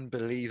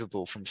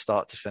unbelievable from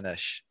start to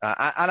finish.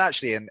 And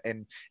actually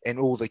in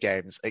all the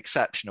games,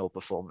 exceptional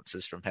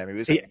performances from him. He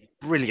was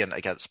brilliant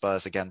against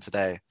Spurs again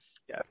today.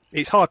 Yeah,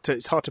 it's hard to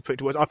put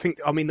into words.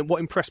 What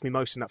impressed me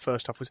most in that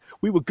first half was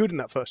we were good in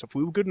that first half.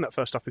 We were good in that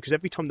first half because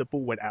every time the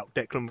ball went out,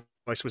 Declan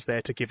Rice was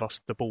there to give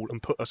us the ball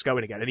and put us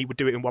going again, and he would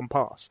do it in one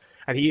pass.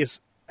 And he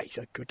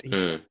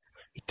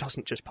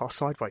doesn't just pass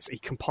sideways; he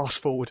can pass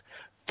forward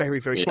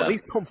very, very smart.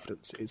 His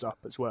confidence is up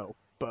as well.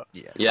 But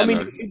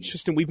it's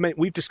interesting.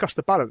 We've discussed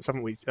the balance,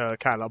 haven't we,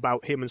 Cal,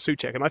 about him and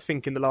Souček? And I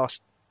think in the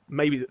last,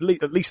 maybe at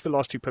least the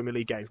last two Premier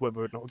League games,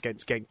 whether or not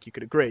against Genk, you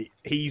could agree,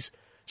 they've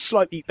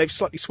slightly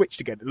switched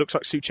again. It looks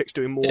like Souček's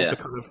doing more of the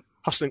kind of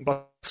hustling,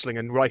 bustling,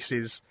 and Rice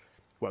is,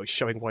 he's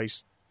showing why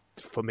he's,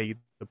 for me,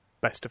 the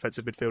best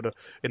defensive midfielder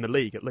in the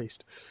league, at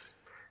least.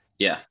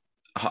 Yeah.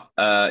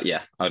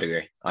 I'd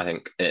agree. I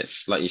think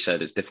it's, like you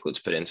said, it's difficult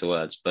to put it into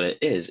words, but it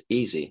is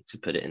easy to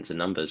put it into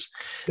numbers.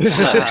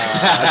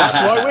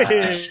 That's why we're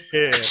here.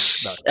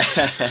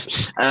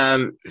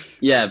 No.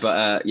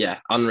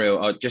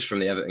 Unreal. Just from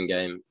the Everton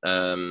game,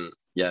 10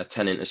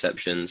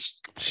 interceptions,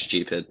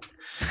 stupid.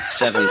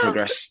 7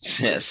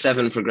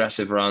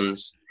 progressive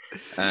runs,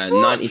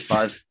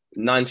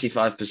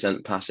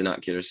 95% passing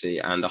accuracy,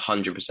 and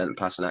 100%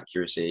 passing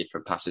accuracy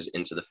for passes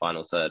into the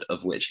final third,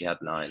 of which he had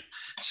 9.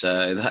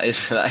 So that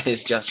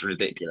is just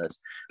ridiculous.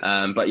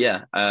 I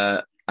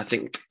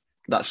think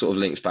that sort of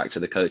links back to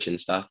the coaching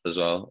staff as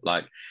well.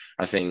 Like,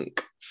 I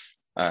think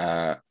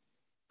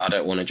I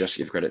don't want to just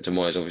give credit to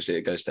Moyes. Obviously,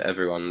 it goes to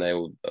everyone. They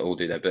all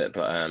do their bit.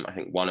 But I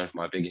think one of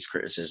my biggest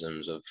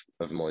criticisms of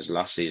Moyes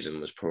last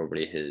season was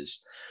probably his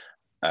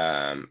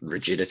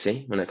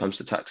rigidity when it comes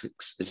to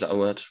tactics. Is that a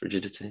word?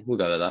 Rigidity? We'll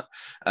go with that.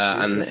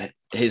 And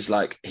his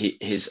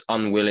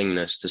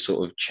unwillingness to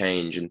sort of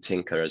change and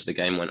tinker as the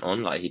game went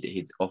on. Like,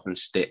 he'd often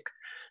stick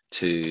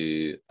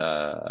to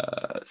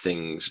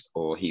things,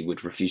 or he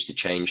would refuse to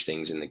change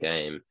things in the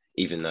game,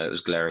 even though it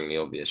was glaringly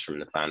obvious from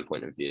the fan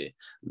point of view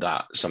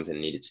that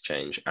something needed to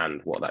change and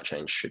what that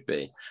change should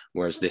be.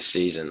 Whereas this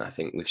season, I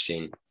think we've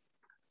seen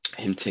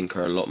him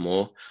tinker a lot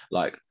more,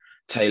 like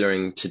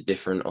tailoring to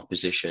different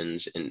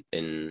oppositions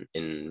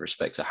in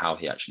respect to how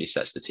he actually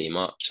sets the team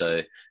up.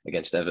 So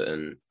against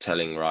Everton,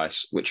 telling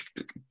Rice, which,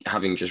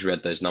 having just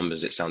read those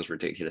numbers, it sounds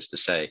ridiculous to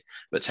say,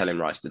 but telling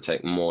Rice to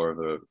take more of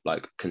a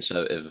like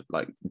conservative,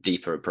 like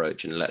deeper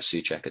approach and let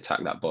Souček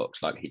attack that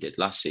box like he did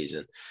last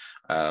season.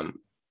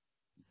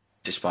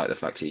 Despite the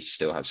fact he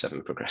still had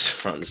 7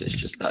 progressive runs, it's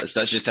just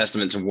that's just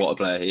testament to what a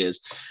player he is.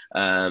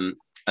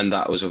 And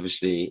that was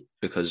obviously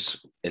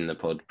because in the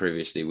pod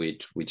previously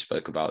we'd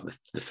spoke about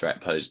the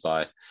threat posed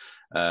by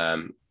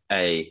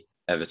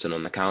Everton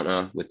on the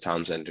counter with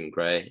Townsend and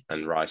Gray,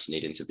 and Rice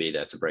needing to be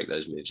there to break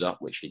those moves up,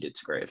 which he did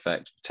to great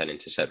effect, 10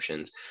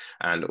 interceptions,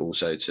 and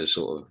also to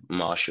sort of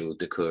marshal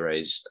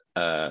Doucouré's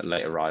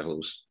late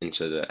arrivals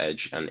into the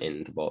edge and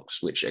in the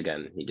box, which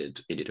again he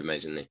did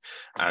amazingly.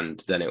 And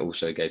then it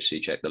also gave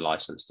Souček the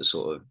license to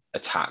sort of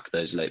attack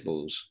those late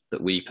balls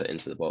that we put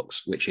into the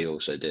box, which he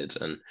also did.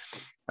 And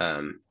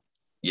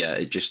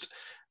it just,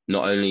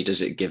 not only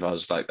does it give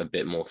us like a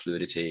bit more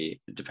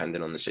fluidity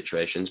depending on the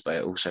situations, but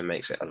it also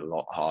makes it a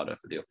lot harder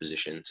for the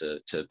opposition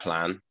to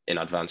plan in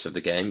advance of the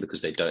game,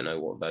 because they don't know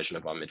what version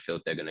of our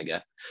midfield they're going to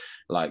get.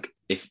 Like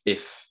if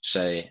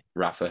say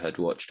Rafa had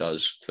watched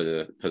us for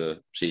the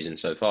season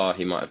so far,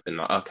 he might have been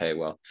like, okay,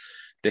 well,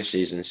 this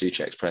season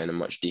Souček's playing a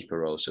much deeper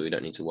role, so we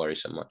don't need to worry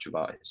so much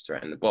about his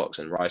threat in the box,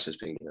 and Rice has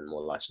been given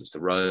more license to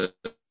roam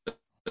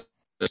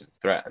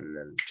threat, and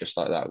then just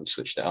like that we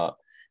switched it up.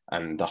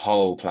 And the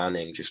whole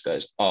planning just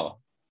goes, oh,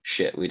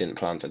 shit, we didn't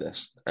plan for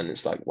this. And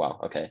it's like, wow,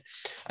 okay.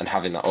 And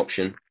having that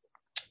option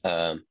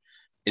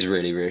is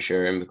really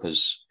reassuring,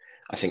 because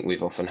I think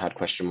we've often had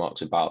question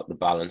marks about the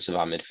balance of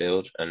our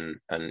midfield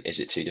and is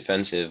it too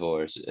defensive,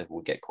 or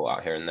we'll get caught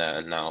out here and there.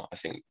 And now I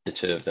think the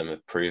two of them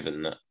have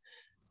proven that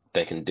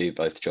they can do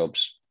both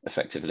jobs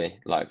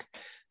effectively. Like,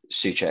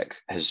 Souček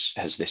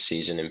has this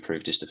season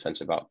improved his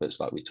defensive outputs,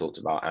 like we talked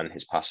about, and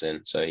his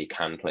passing, so he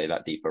can play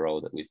that deeper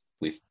role that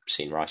we've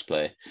seen Rice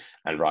play.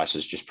 And Rice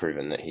has just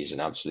proven that he's an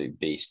absolute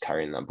beast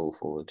carrying that ball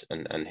forward,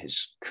 and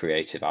his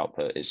creative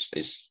output is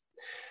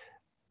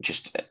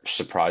just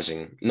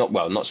surprising.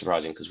 Not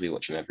surprising because we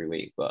watch him every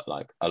week, but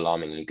like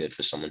alarmingly good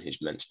for someone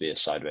who's meant to be a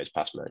sideways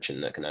pass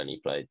merchant that can only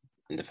play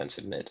in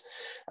defensive mid.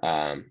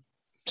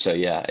 So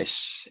yeah,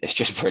 it's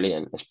just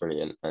brilliant. It's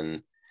brilliant,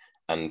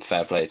 and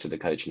fair play to the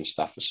coaching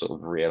staff for sort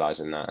of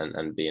realizing that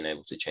and being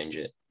able to change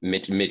it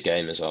mid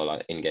game as well,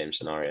 like in game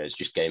scenarios,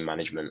 just game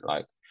management,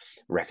 like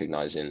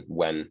recognizing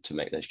when to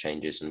make those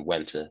changes and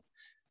when to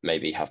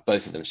maybe have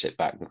both of them sit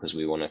back because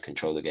we want to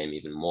control the game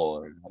even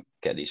more and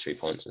get these 3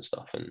 points and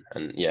stuff.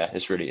 And yeah,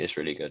 it's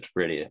really good,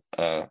 really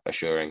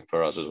assuring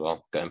for us as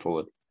well going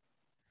forward.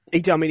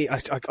 I mean,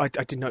 I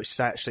did notice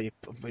that actually,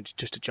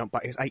 just to jump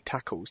back, it's 8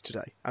 tackles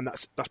today, and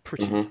that's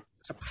pretty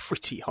a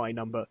pretty high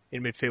number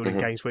in midfield in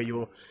games where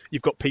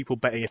you've got people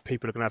betting if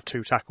people are going to have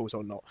 2 tackles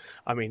or not.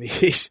 I mean,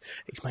 he's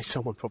made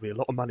someone probably a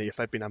lot of money if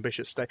they've been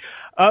ambitious today.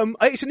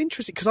 It's an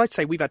interesting, because I'd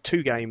say we've had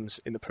 2 games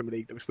in the Premier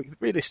League that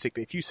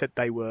realistically, if you said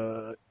they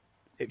were,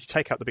 if you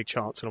take out the big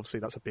chance, and obviously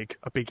that's a big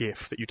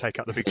if that you take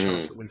out the big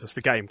chance that wins us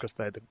the game because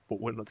they're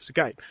what wins us the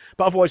game,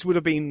 but otherwise would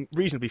have been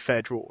reasonably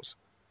fair draws,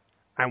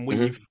 and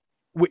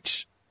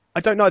which I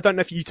don't know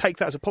if you take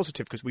that as a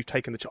positive because we've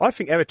taken I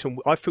think Everton,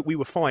 I think we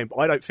were fine, but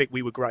I don't think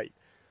we were great.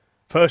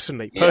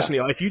 Personally,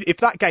 if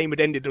that game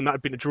had ended and that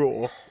had been a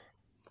draw,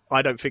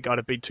 I don't think I'd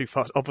have been too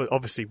fast.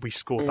 Obviously, we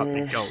scored that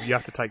big goal. You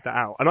have to take that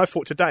out. And I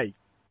thought today,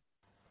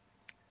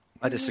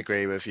 I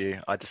disagree with you.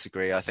 I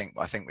think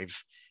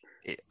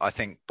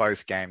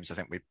both games.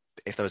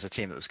 If there was a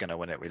team that was going to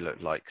win it, we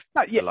looked like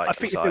I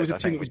think if there was a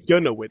team that was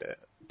going to win it,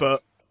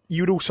 but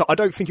you'd also. I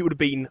don't think it would have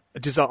been a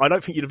disaster. I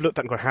don't think you'd have looked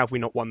at it and gone, "How have we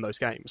not won those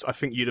games?" I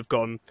think you'd have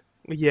gone,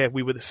 "Yeah,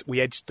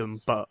 we edged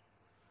them, but."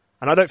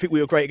 And I don't think we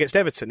were great against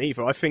Everton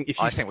either. I think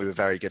we were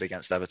very good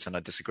against Everton.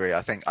 I disagree.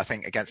 I think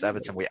against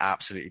Everton, we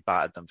absolutely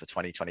battered them for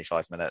 20,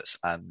 25 minutes.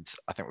 And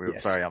I think we were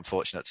very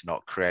unfortunate to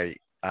not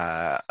create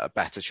a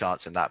better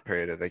chance in that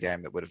period of the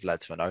game that would have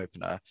led to an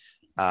opener.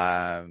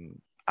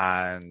 And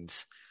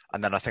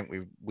then I think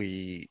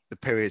the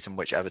periods in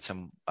which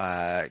Everton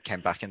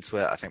came back into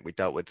it, I think we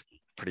dealt with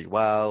pretty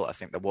well. I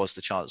think there was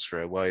the chance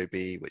for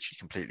Iwobi, which he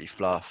completely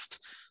fluffed,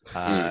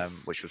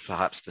 which was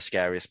perhaps the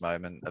scariest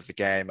moment of the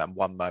game, and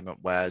one moment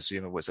where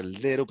Zuma was a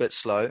little bit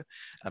slow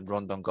and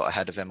Rondon got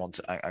ahead of him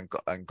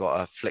and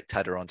got a flicked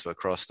header onto a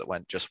cross that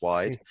went just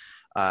wide.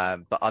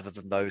 But other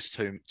than those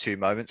two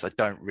moments, I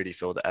don't really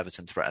feel that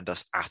Everton threatened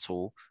us at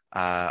all.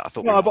 I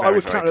thought we were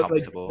very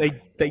comfortable.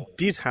 They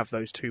did have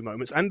those 2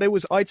 moments, and there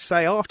was, I'd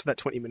say, after that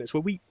 20 minutes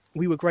where we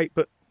were great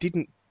but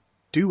didn't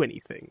do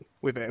anything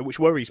with it, which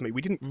worries me.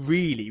 We didn't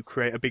really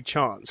create a big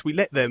chance. We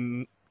let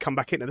them come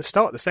back in. At the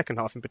start of the second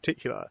half in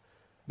particular,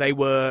 they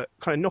were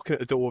kind of knocking at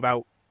the door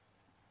without,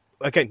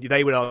 again,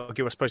 they would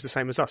argue, I suppose, the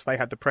same as us. They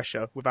had the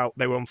pressure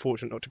they were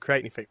unfortunate not to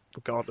create anything,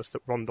 regardless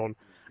that Rondon...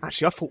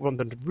 Actually, I thought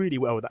Rondon did really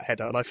well with that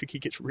header, and I think he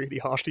gets really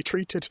harshly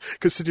treated,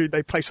 considering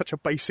they play such a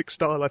basic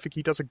style. I think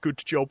he does a good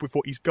job with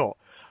what he's got.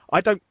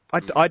 I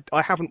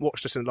haven't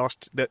watched us in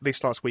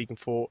this last week and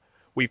thought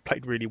we've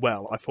played really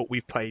well. I thought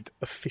we've played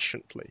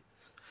efficiently.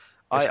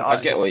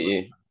 I get what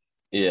you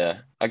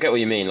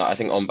mean. Like, I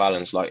think on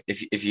balance, like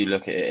if you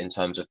look at it in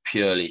terms of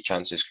purely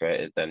chances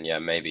created, then yeah,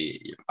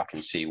 maybe I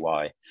can see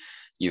why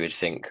you would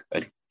think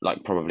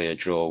probably a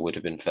draw would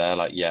have been fair.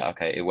 Like, yeah,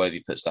 okay,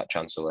 Iwobi puts that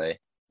chance away,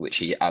 which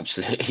he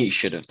absolutely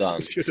should have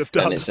done.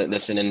 And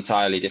it's an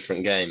entirely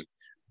different game.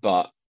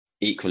 But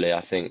equally,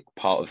 I think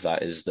part of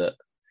that is that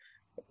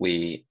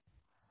we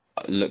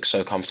look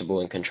so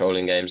comfortable in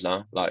controlling games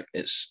now. Like,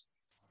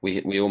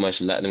 we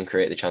almost let them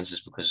create the chances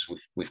because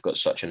we've got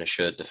such an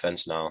assured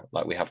defence now.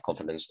 Like, we have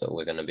confidence that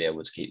we're going to be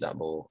able to keep that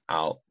ball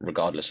out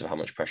regardless of how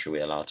much pressure we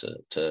allow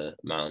to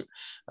mount.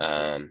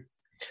 And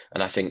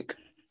I think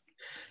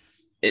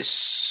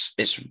it's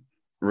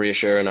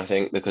reassuring, I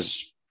think,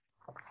 because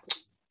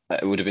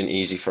it would have been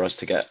easy for us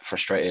to get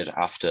frustrated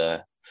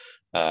after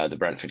the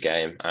Brentford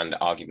game and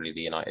arguably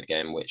the United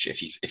game, which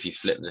if you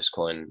flip this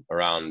coin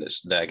around,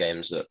 they're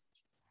games that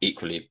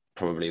equally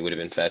probably would have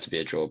been fair to be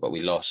a draw, but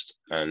we lost,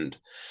 and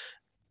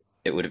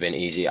it would have been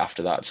easy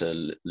after that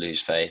to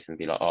lose faith and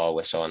be like, oh,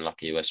 we're so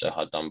unlucky, we're so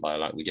hard done by,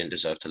 like, we didn't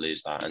deserve to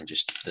lose that, and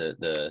just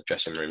the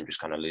dressing room just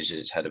kind of loses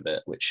its head a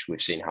bit, which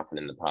we've seen happen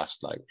in the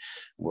past. Like,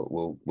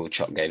 we'll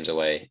chuck games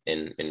away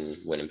in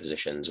winning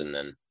positions, and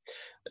then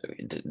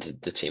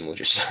the team will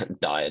just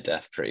die a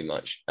death pretty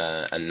much.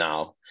 And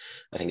now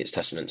I think it's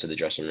testament to the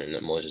dressing room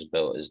that Moyes has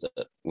built, is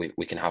that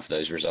we can have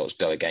those results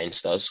go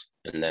against us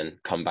and then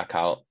come back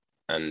out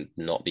and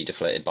not be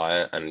deflated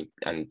by it,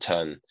 and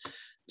turn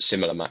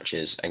similar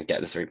matches and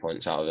get the 3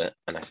 points out of it.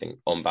 And I think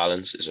on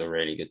balance is a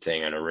really good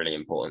thing and a really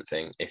important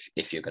thing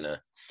if you're going to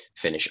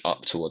finish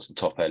up towards the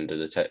top end of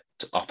the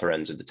upper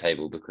ends of the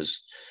table,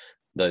 because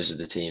those are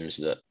the teams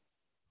that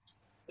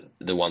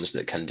the ones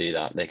that can do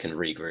that, they can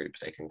regroup,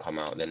 they can come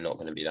out, they're not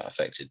going to be that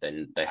affected.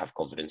 Then they have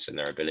confidence in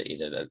their ability.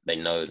 They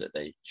know that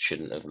they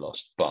shouldn't have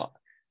lost, but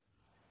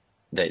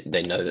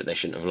they know that they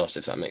shouldn't have lost,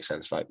 if that makes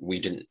sense. Like, we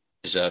didn't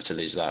deserve to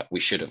lose that. We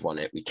should have won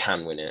it. We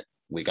can win it.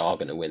 We are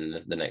going to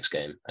win the next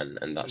game.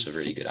 And that's a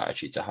really good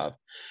attitude to have.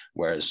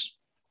 Whereas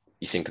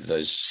you think of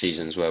those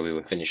seasons where we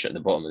would finish at the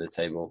bottom of the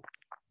table,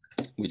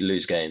 we'd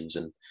lose games,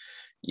 and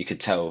you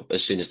could tell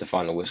as soon as the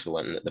final whistle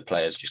went that the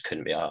players just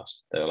couldn't be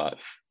asked. They were like,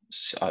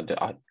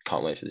 I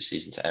can't wait for the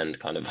season to end,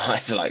 kind of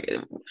like,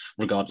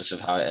 regardless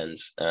of how it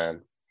ends.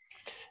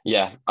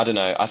 Yeah, I don't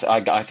know.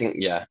 I think,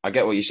 yeah, I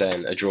get what you're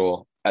saying. A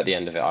draw at the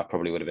end of it, I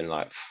probably would have been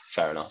like,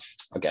 fair enough.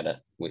 I get it.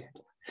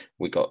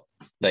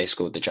 They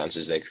scored the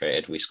chances they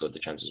created. We scored the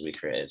chances we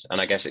created.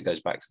 And I guess it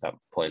goes back to that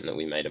point that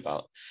we made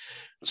about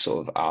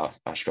sort of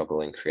our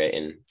struggle in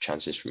creating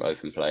chances from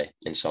open play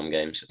in some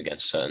games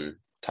against certain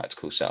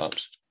tactical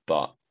setups.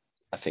 But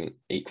I think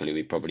equally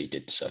we probably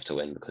did deserve to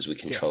win because we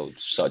controlled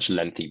such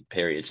lengthy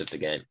periods of the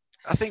game.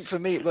 I think for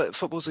me, look,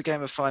 football's a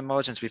game of fine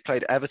margins. We've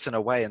played Everton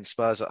away and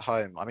Spurs at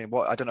home. I mean,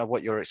 I don't know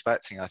what you're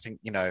expecting. I think,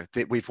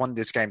 we've won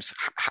these games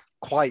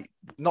quite,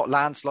 not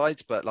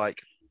landslides, but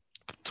like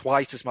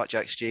twice as much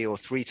XG or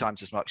 3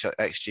 times as much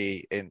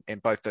XG in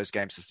both those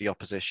games as the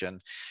opposition.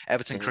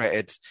 Everton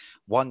created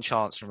one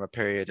chance from a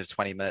period of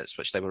 20 minutes,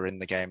 which they were in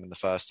the game in the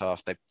first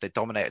half. They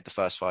dominated the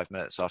first 5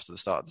 minutes after the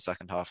start of the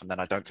second half, and then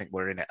I don't think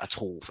we're in it at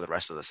all for the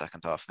rest of the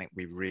second half. I think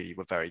we really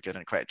were very good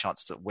and created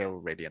chances at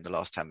will really in the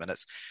last 10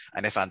 minutes.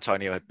 And if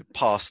Antonio had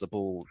passed the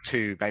ball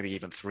 2, maybe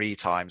even 3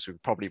 times, we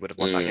probably would have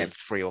won that game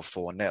 3 or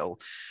 4-0.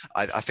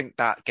 I think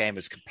that game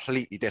is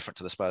completely different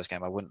to the Spurs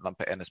game. I wouldn't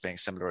lump it in as being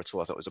similar at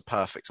all. I thought it was a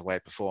perfect away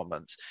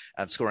performance,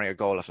 and scoring a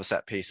goal off a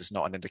set piece is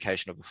not an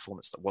indication of a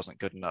performance that wasn't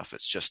good enough.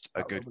 It's just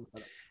a good,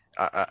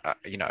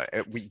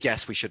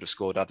 we should have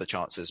scored other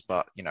chances,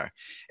 but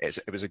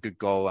it was a good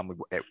goal, and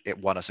it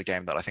won us a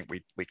game that I think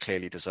we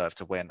clearly deserved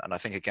to win. And I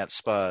think against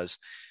Spurs,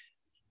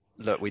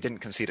 look, we didn't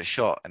concede a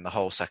shot in the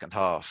whole second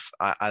half.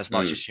 As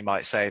much as you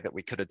might say that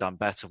we could have done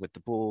better with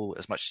the ball,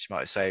 as much as you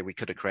might say we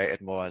could have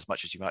created more, as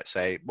much as you might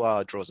say, well,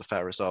 a draw's a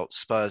fair result,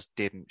 Spurs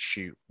didn't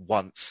shoot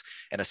once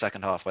in a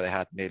second half where they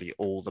had nearly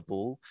all the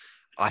ball.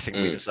 I think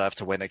we deserve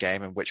to win a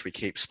game in which we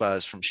keep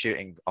Spurs from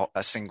shooting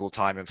a single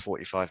time in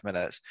 45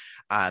 minutes.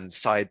 And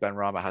Said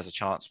Benrahma has a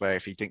chance where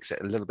if he dinks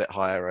it a little bit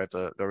higher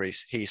over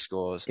Lloris, he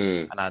scores,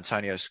 and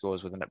Antonio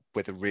scores with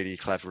a really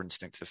clever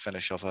instinctive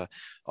finish of a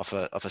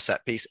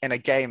set piece in a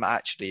game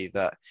actually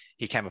that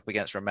he came up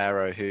against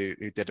Romero, who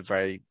did a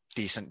very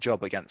decent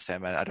job against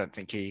him, and I don't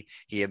think he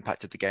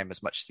impacted the game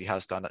as much as he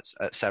has done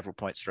at several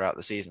points throughout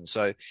the season.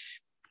 So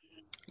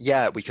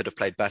yeah, we could have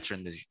played better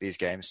in these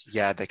games.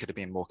 Yeah, they could have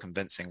been more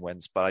convincing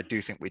wins, but I do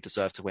think we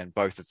deserve to win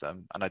both of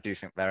them. And I do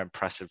think they're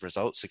impressive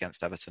results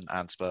against Everton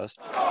and Spurs.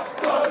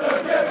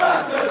 Tottenham get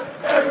battered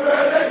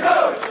everywhere they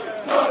go.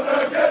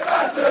 Tottenham get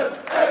battered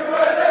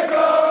everywhere they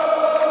go.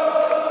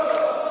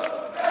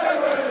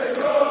 Everywhere they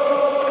go.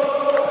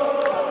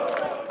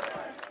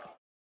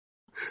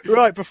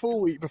 Right,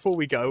 before we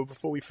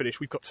finish,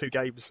 we've got 2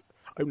 games,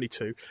 only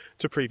 2,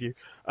 to preview.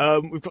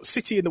 We've got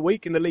City in the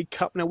week in the League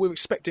Cup. Now, we're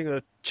expecting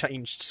a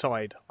changed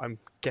side, I'm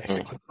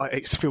guessing.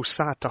 It feels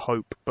sad to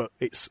hope, but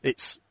it's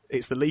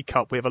the League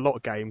Cup. We have a lot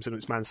of games, and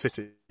it's Man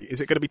City.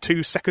 Is it going to be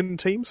 2 second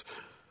teams?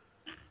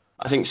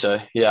 I think so.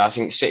 Yeah, I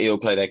think City will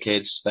play their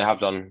kids. They have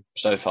done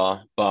so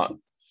far, but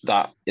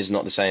that is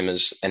not the same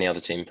as any other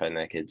team playing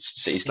their kids.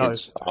 City's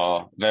kids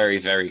are very,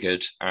 very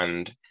good,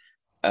 and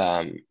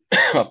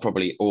are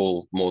probably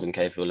all more than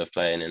capable of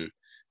playing in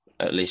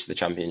at least the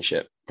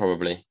Championship,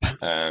 probably.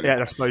 Yeah,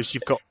 I suppose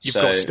you've got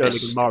Sterling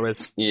and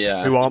Mahrez,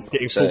 who aren't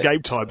getting full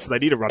game time, so they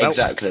need a run out.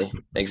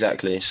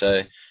 Exactly.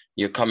 So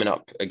you're coming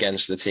up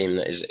against the team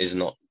that is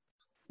not,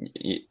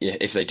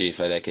 if they do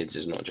play their kids,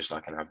 is not just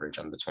like an average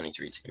under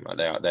 23 team.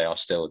 Like they are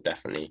still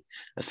definitely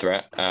a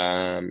threat.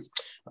 I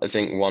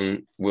think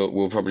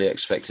we'll probably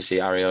expect to see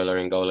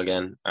Areola in goal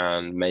again,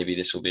 and maybe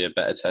this will be a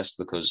better test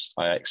because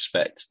I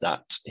expect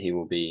that he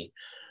will be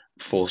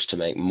forced to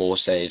make more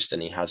saves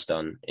than he has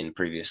done in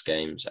previous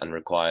games and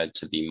required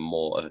to be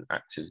more of an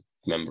active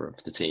member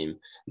of the team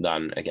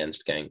than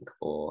against Genk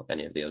or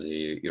any of the other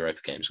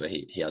Europa games where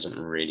he hasn't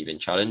really been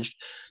challenged.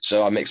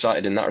 So I'm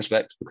excited in that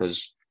respect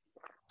because,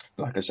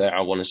 like I say,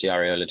 I want to see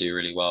Areola do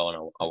really well, and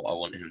I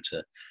want him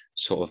to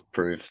sort of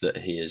prove that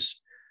he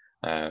is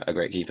a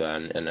great keeper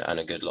and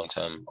a good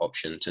long-term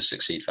option to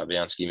succeed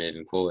Fabianski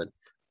moving forward.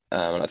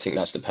 And I think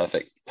that's the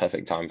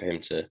perfect time for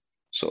him to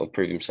sort of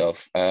prove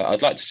himself.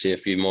 I'd like to see a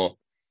few more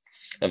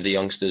of the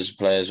youngsters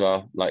play as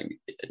well, like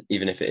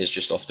even if it is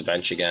just off the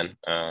bench again.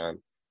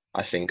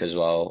 I think as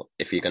well,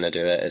 if you're going to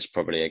do it, it's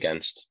probably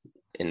against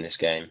in this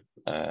game.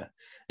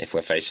 If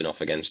we're facing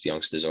off against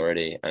youngsters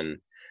already, and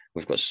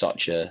we've got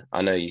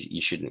I know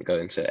you shouldn't go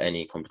into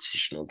any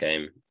competitional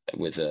game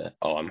with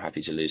I'm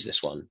happy to lose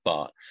this one,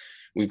 but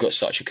we've got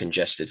such a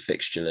congested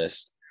fixture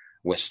list.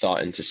 We're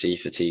starting to see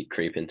fatigue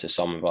creep into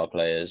some of our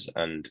players.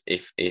 And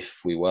if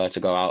we were to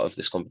go out of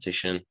this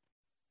competition,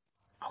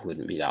 I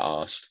wouldn't be that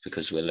arsed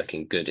because we're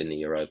looking good in the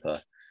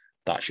Europa.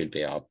 that should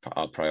be our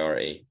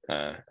priority,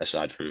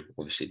 aside from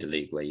obviously the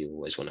league where you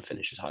always want to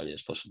finish as highly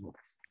as possible.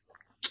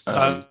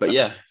 But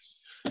yeah,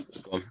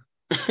 go on.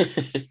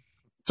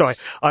 Sorry,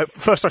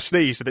 first I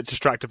sneezed and it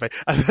distracted me,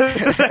 and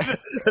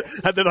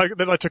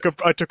then I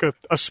took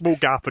a small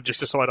gap and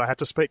just decided I had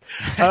to speak.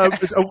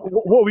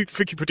 What are we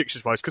thinking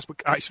predictions wise?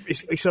 Because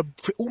it's a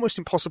almost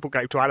impossible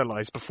game to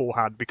analyse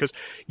beforehand, because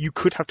you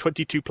could have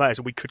 22 players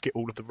and we could get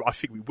all of them. I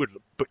think we would,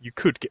 but you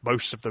could get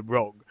most of them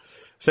wrong.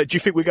 So do you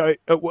think we're going?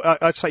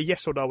 I'd say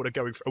yes or no.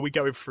 Are we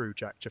going through,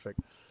 Jack? Do you think?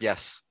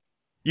 Yes.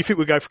 You think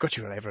we're going? God,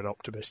 you're ever an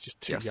optimist. Just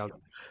too Yes. young.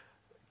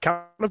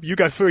 Callum, you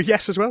go for a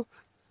yes as well.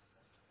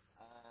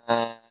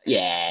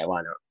 Yeah,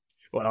 why not?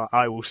 Well,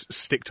 I will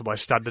stick to my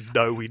standard.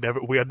 No, we are never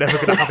going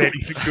to have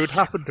anything good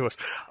happen to us.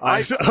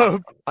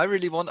 I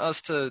really want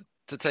us to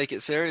take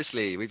it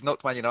seriously. We've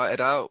knocked Man United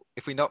out.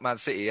 If we knock Man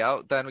City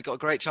out, then we've got a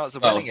great chance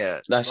of winning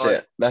it. That's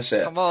it.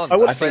 Come on. I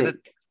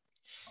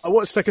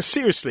want us to take us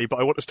seriously, but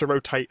I want us to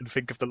rotate and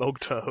think of the long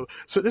term.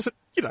 So there's a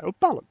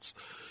balance.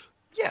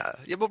 Yeah,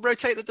 well,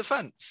 rotate the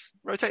defence.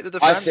 Bring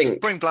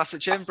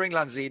Vlasic in, bring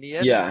Lanzini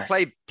in. Yeah.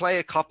 Play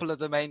a couple of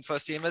the main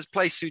first teamers.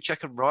 Play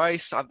Souček and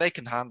Rice. They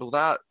can handle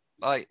that.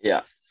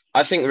 Yeah,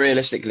 I think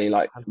realistically,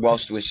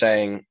 whilst we're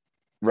saying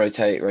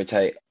rotate,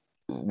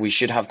 we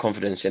should have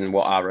confidence in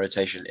what our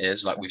rotation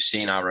is. Like, we've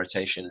seen our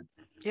rotation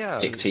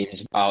pick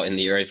teams out in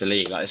the Europa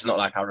League. Like, it's not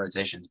like our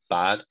rotation's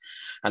bad.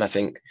 And I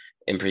think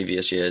in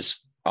previous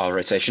years, our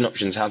rotation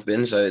options have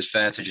been. So it's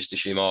fair to just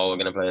assume, we're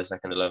going to play a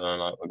second 11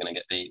 and we're going to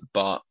get beat.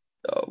 But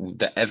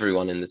that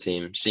everyone in the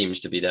team seems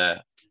to be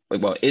there.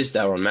 Well, is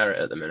there on merit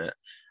at the minute.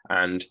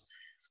 And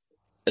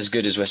as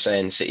good as we're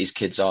saying City's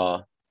kids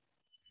are,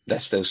 they're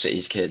still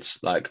City's kids.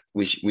 Like,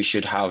 we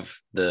should have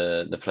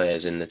the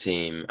players in the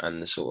team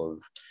and the sort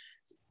of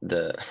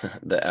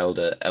the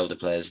elder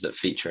players that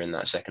feature in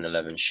that second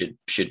 11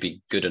 should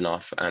be good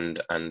enough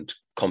and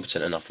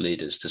competent enough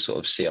leaders to sort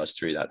of see us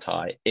through that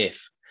tie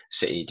if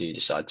City do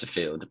decide to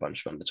field a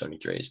bunch of under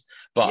 23s.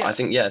 But I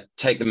think,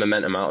 take the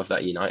momentum out of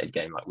that United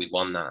game. Like, we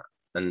won that,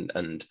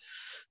 and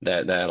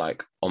they're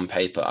like, on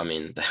paper, I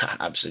mean, they're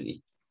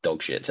absolutely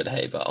dog shit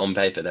today, but on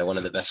paper they're one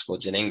of the best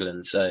squads in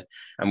England. So,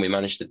 and we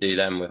managed to do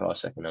them with our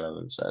second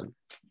 11. So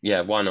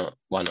why not?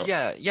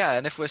 Yeah.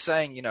 And if we're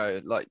saying,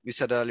 like we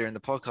said earlier in the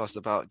podcast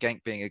about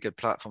Genk being a good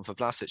platform for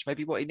Vlasic,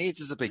 maybe what he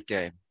needs is a big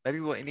game. Maybe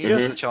what he needs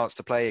is a chance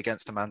to play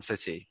against a Man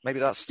City. Maybe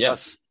that's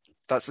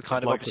the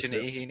kind of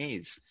opportunity he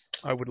needs.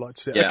 I would like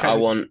to see. Yeah, okay. I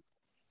want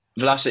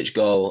Vlasic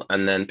goal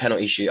and then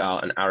penalty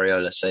shootout and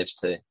Areola saves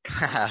too.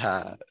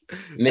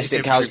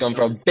 Mystic Cal's gone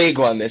for a big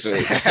one this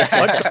week.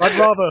 I'd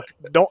rather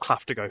not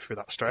have to go through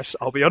that stress,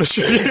 I'll be honest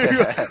with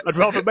you. I'd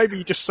rather maybe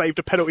you just saved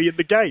a penalty in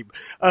the game.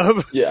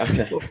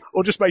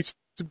 Or just made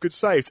some good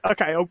saves.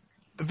 Okay,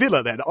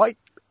 Villa then. Are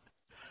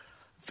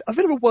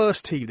Villa a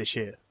worse team this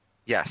year?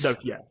 Yes. No,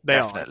 yeah, they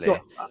definitely.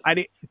 are.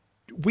 And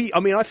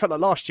I felt like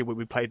last year when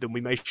we played them,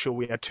 we made sure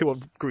we had 2 on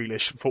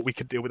Grealish and thought we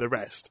could deal with the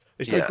rest.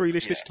 There's no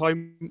Grealish this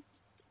time.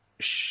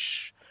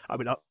 I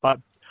mean,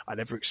 I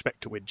never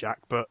expect to win,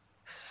 Jack, but...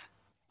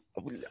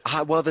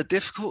 Well, the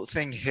difficult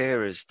thing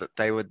here is that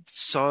they were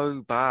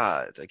so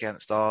bad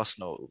against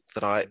Arsenal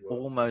that I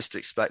almost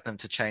expect them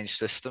to change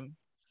system.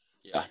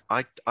 Yeah.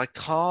 I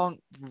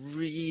can't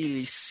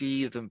really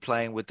see them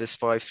playing with this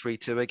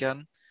 5-3-2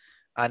 again.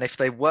 And if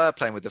they were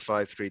playing with the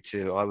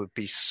 5-3-2, I would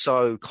be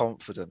so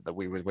confident that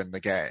we would win the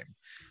game.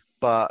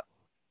 But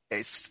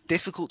it's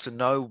difficult to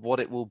know what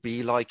it will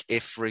be like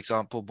if, for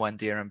example,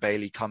 Buendia and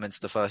Bailey come into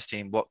the first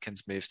team,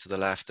 Watkins moves to the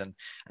left and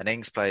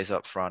Ings plays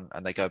up front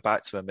and they go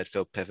back to a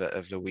midfield pivot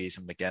of Luiz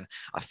and McGinn.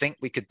 I think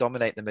we could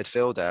dominate the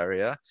midfield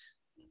area,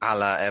 a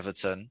la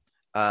Everton.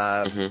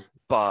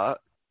 But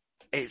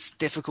it's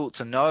difficult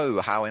to know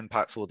how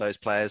impactful those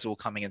players all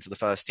coming into the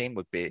first team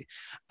would be.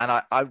 And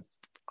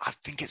I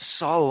think it's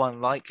so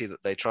unlikely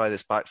that they try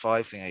this back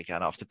 5 thing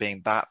again after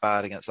being that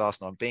bad against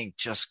Arsenal and being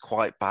just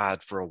quite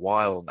bad for a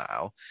while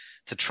now,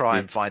 to try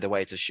and find a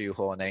way to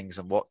shoehorn Ings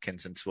and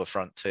Watkins into a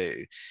front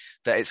 2.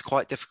 That it's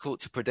quite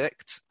difficult to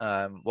predict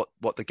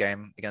what the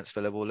game against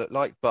Villa will look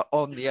like. But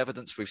on the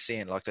evidence we've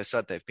seen, like I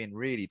said, they've been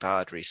really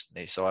bad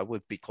recently. So I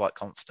would be quite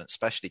confident,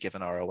 especially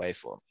given our away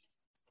form.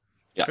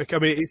 Yeah. I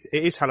mean, it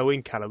is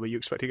Halloween, Callum. Are you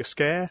expecting a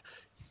scare?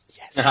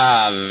 Yes.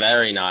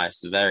 Very nice.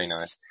 Very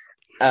nice.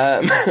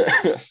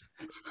 No,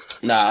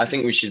 I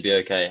think we should be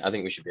okay. I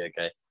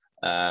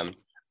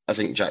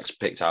think Jack's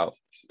picked out,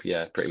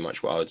 pretty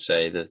much what I would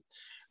say. The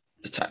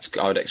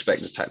tactical, I would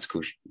expect the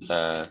tactical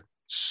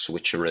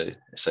switcheroo,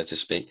 so to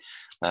speak.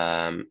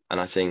 And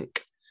I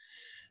think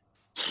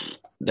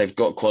they've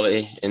got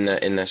quality in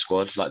their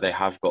squad. Like, they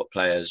have got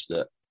players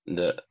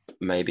that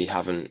maybe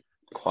haven't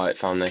quite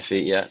found their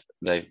feet yet.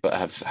 But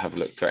have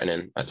looked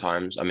threatening at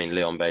times. I mean,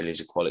 Leon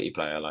Bailey's a quality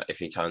player. Like, if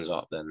he turns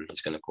up, then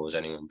he's going to cause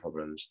anyone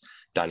problems.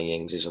 Danny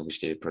Ings is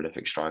obviously a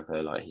prolific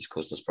striker. Like, he's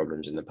caused us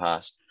problems in the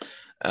past.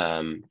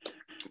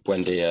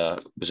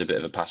 Buendia was a bit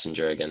of a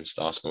passenger against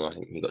Arsenal. I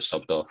think he got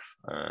subbed off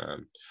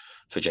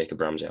for Jacob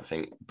Ramsey, I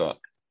think. But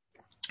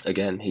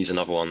again, he's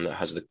another one that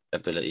has the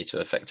ability to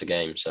affect a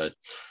game. So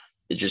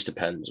it just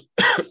depends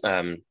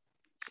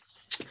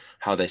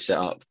how they set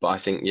up. But I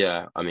think,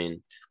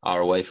 our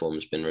away form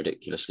has been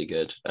ridiculously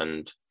good,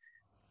 and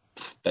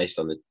based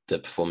on the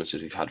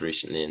performances we've had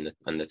recently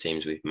and the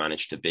teams we've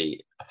managed to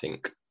beat, I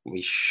think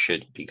we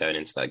should be going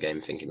into that game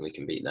thinking we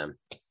can beat them.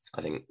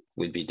 I think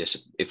we'd be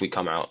if we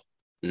come out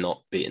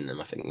not beating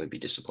them, I think we'd be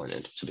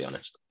disappointed, to be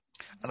honest.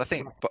 And I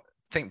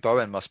think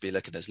Bowen must be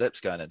licking his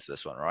lips going into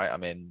this one, right? I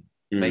mean,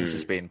 Mings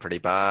has been pretty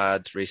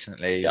bad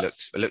recently. Yeah. It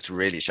looked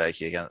really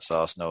shaky against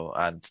Arsenal,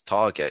 and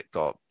Target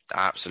got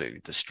absolutely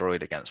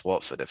destroyed against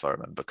Watford, if I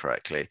remember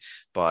correctly,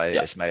 by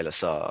Ismail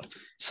Assar.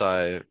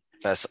 So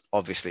there's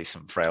obviously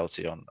some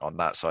frailty on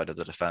that side of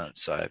the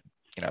defence. So,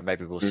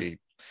 maybe we'll see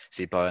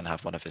Bowen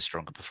have one of his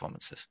stronger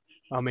performances.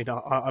 I mean,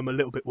 I'm a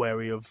little bit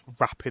wary of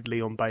rapid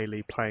Leon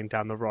Bailey playing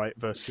down the right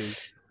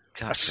versus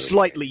a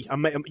slightly,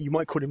 you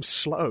might call him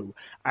slow,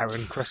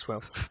 Aaron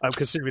Cresswell,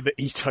 considering that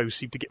Ito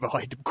seemed to get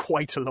behind him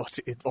quite a lot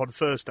on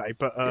Thursday.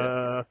 But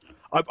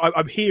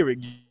I'm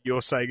hearing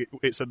you're saying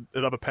it's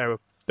another pair of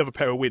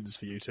wins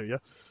for you two, yeah?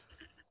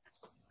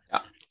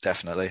 Yeah,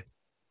 definitely.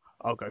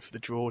 I'll go for the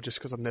draw just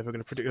because I'm never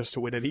going to predict us to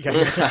win any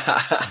game.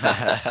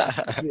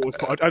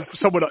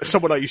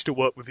 Someone I used to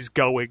work with is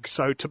going,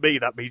 so to me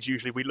that means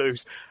usually we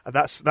lose, and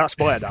that's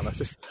my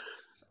analysis.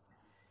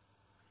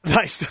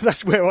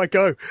 That's where I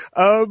go.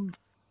 I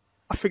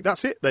think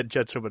that's it then,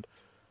 gentlemen.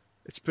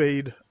 It's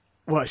been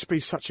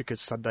such a good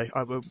Sunday.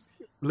 I will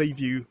leave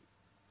you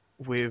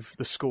with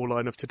the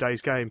scoreline of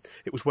today's game.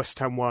 It was West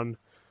Ham 1,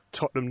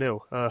 Tottenham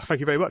 0. Thank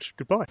you very much.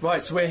 Goodbye.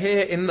 Right, so we're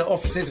here in the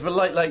offices of a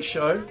Late Late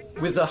Show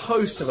with the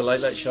host of a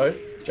Late Late Show,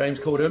 James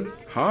Corden.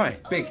 Hi.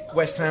 Big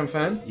West Ham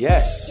fan.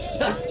 Yes.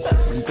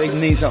 And big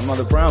knees up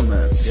Mother Brown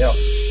man. Yeah.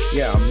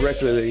 Yeah, I'm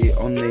regularly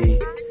on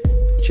the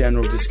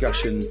general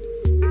discussion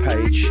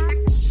page.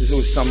 There's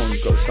always someone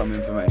who's got some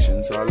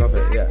information, so I love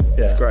it. Yeah.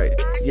 It's great.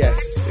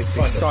 Yes, it's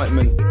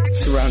excitement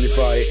surrounded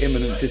by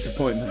imminent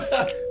disappointment.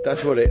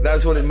 That's what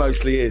it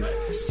mostly is.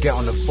 Get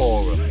on the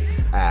forum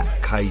at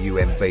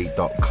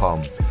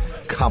kumb.com.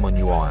 Come on,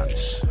 you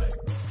irons.